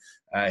secrets, and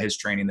his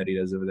training that he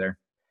does over there.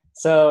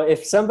 So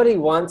if somebody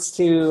wants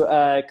to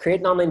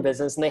create an online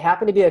business, and they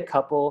happen to be a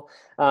couple,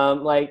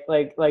 like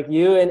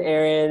you and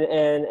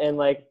Erin and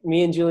like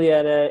me and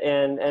Julietta,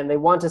 and they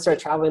want to start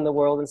traveling the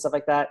world and stuff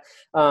like that,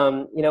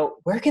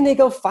 where can they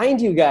go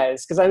find you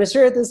guys? Because I'm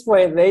sure at this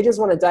point they just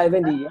want to dive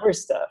into your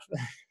stuff.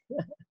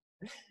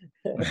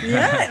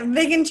 Yeah,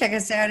 they can check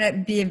us out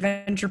at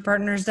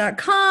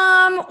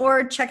beadventurepartners.com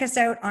or check us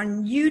out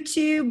on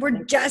YouTube.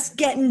 We're just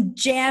getting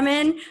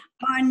jamming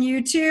on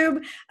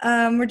YouTube.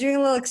 We're doing a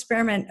little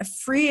experiment, a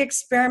free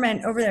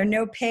experiment over there,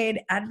 no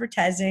paid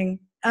advertising.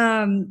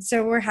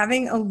 So we're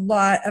having a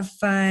lot of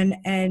fun,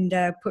 and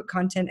put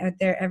content out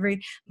there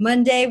every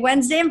Monday,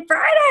 Wednesday, and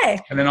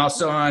Friday. And then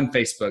also on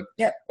Facebook.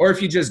 Yep. Or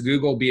if you just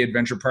Google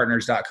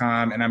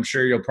beadventurepartners.com, and I'm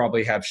sure you'll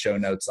probably have show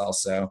notes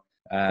also.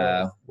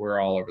 We're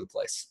all over the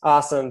place.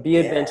 Awesome. Be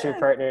Adventure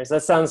Partners.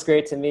 That sounds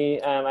great to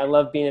me. I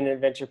love being an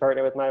adventure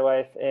partner with my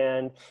wife.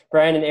 And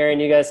Brian and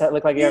Erin, you guys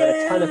look like you're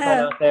having a ton of fun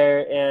out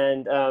there,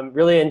 and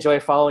really enjoy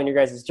following your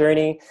guys'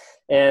 journey.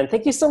 And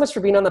thank you so much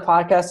for being on the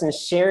podcast and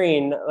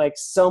sharing like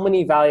so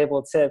many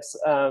valuable tips.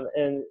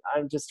 And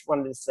I just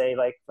wanted to say,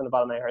 like, from the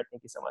bottom of my heart,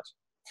 thank you so much.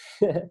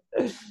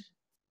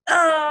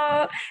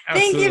 Oh,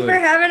 thank you for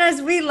having us.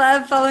 We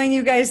love following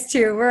you guys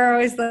too. We're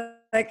always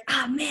like,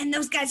 oh man,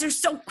 those guys are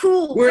so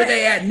cool. Where are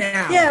they at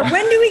now? Yeah,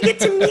 when do we get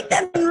to meet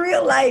them in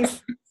real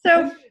life?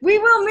 So we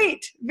will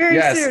meet very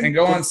soon. Yes, and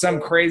go on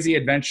some crazy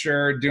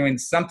adventure doing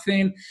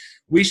something.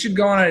 We should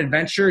go on an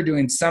adventure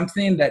doing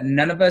something that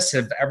none of us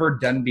have ever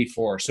done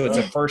before. So it's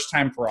a first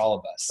time for all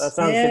of us. That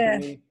sounds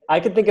good to me.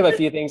 I can think of a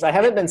few things. I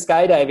haven't been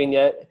skydiving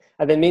yet.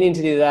 I've been meaning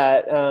to do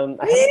that.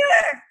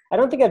 I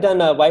don't think I've done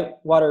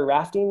whitewater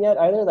rafting yet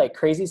either, like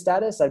crazy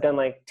status. I've done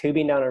like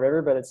tubing down a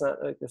river, but it's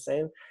not like the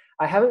same.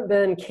 I haven't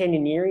been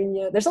canyoneering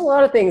yet. There's a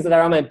lot of things that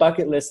are on my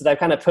bucket list that I've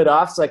kind of put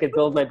off so I could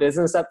build my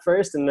business up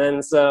first. And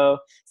then, so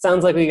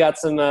sounds like we got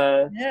some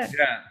work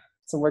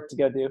to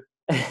go do.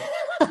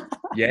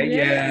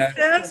 Yeah.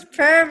 Sounds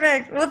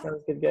perfect. Well,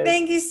 sounds good, guys.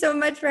 Thank you so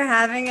much for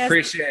having us.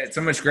 Appreciate it.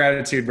 So much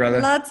gratitude, brother.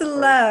 Lots of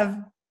love.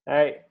 All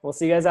right. We'll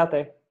see you guys out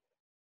there.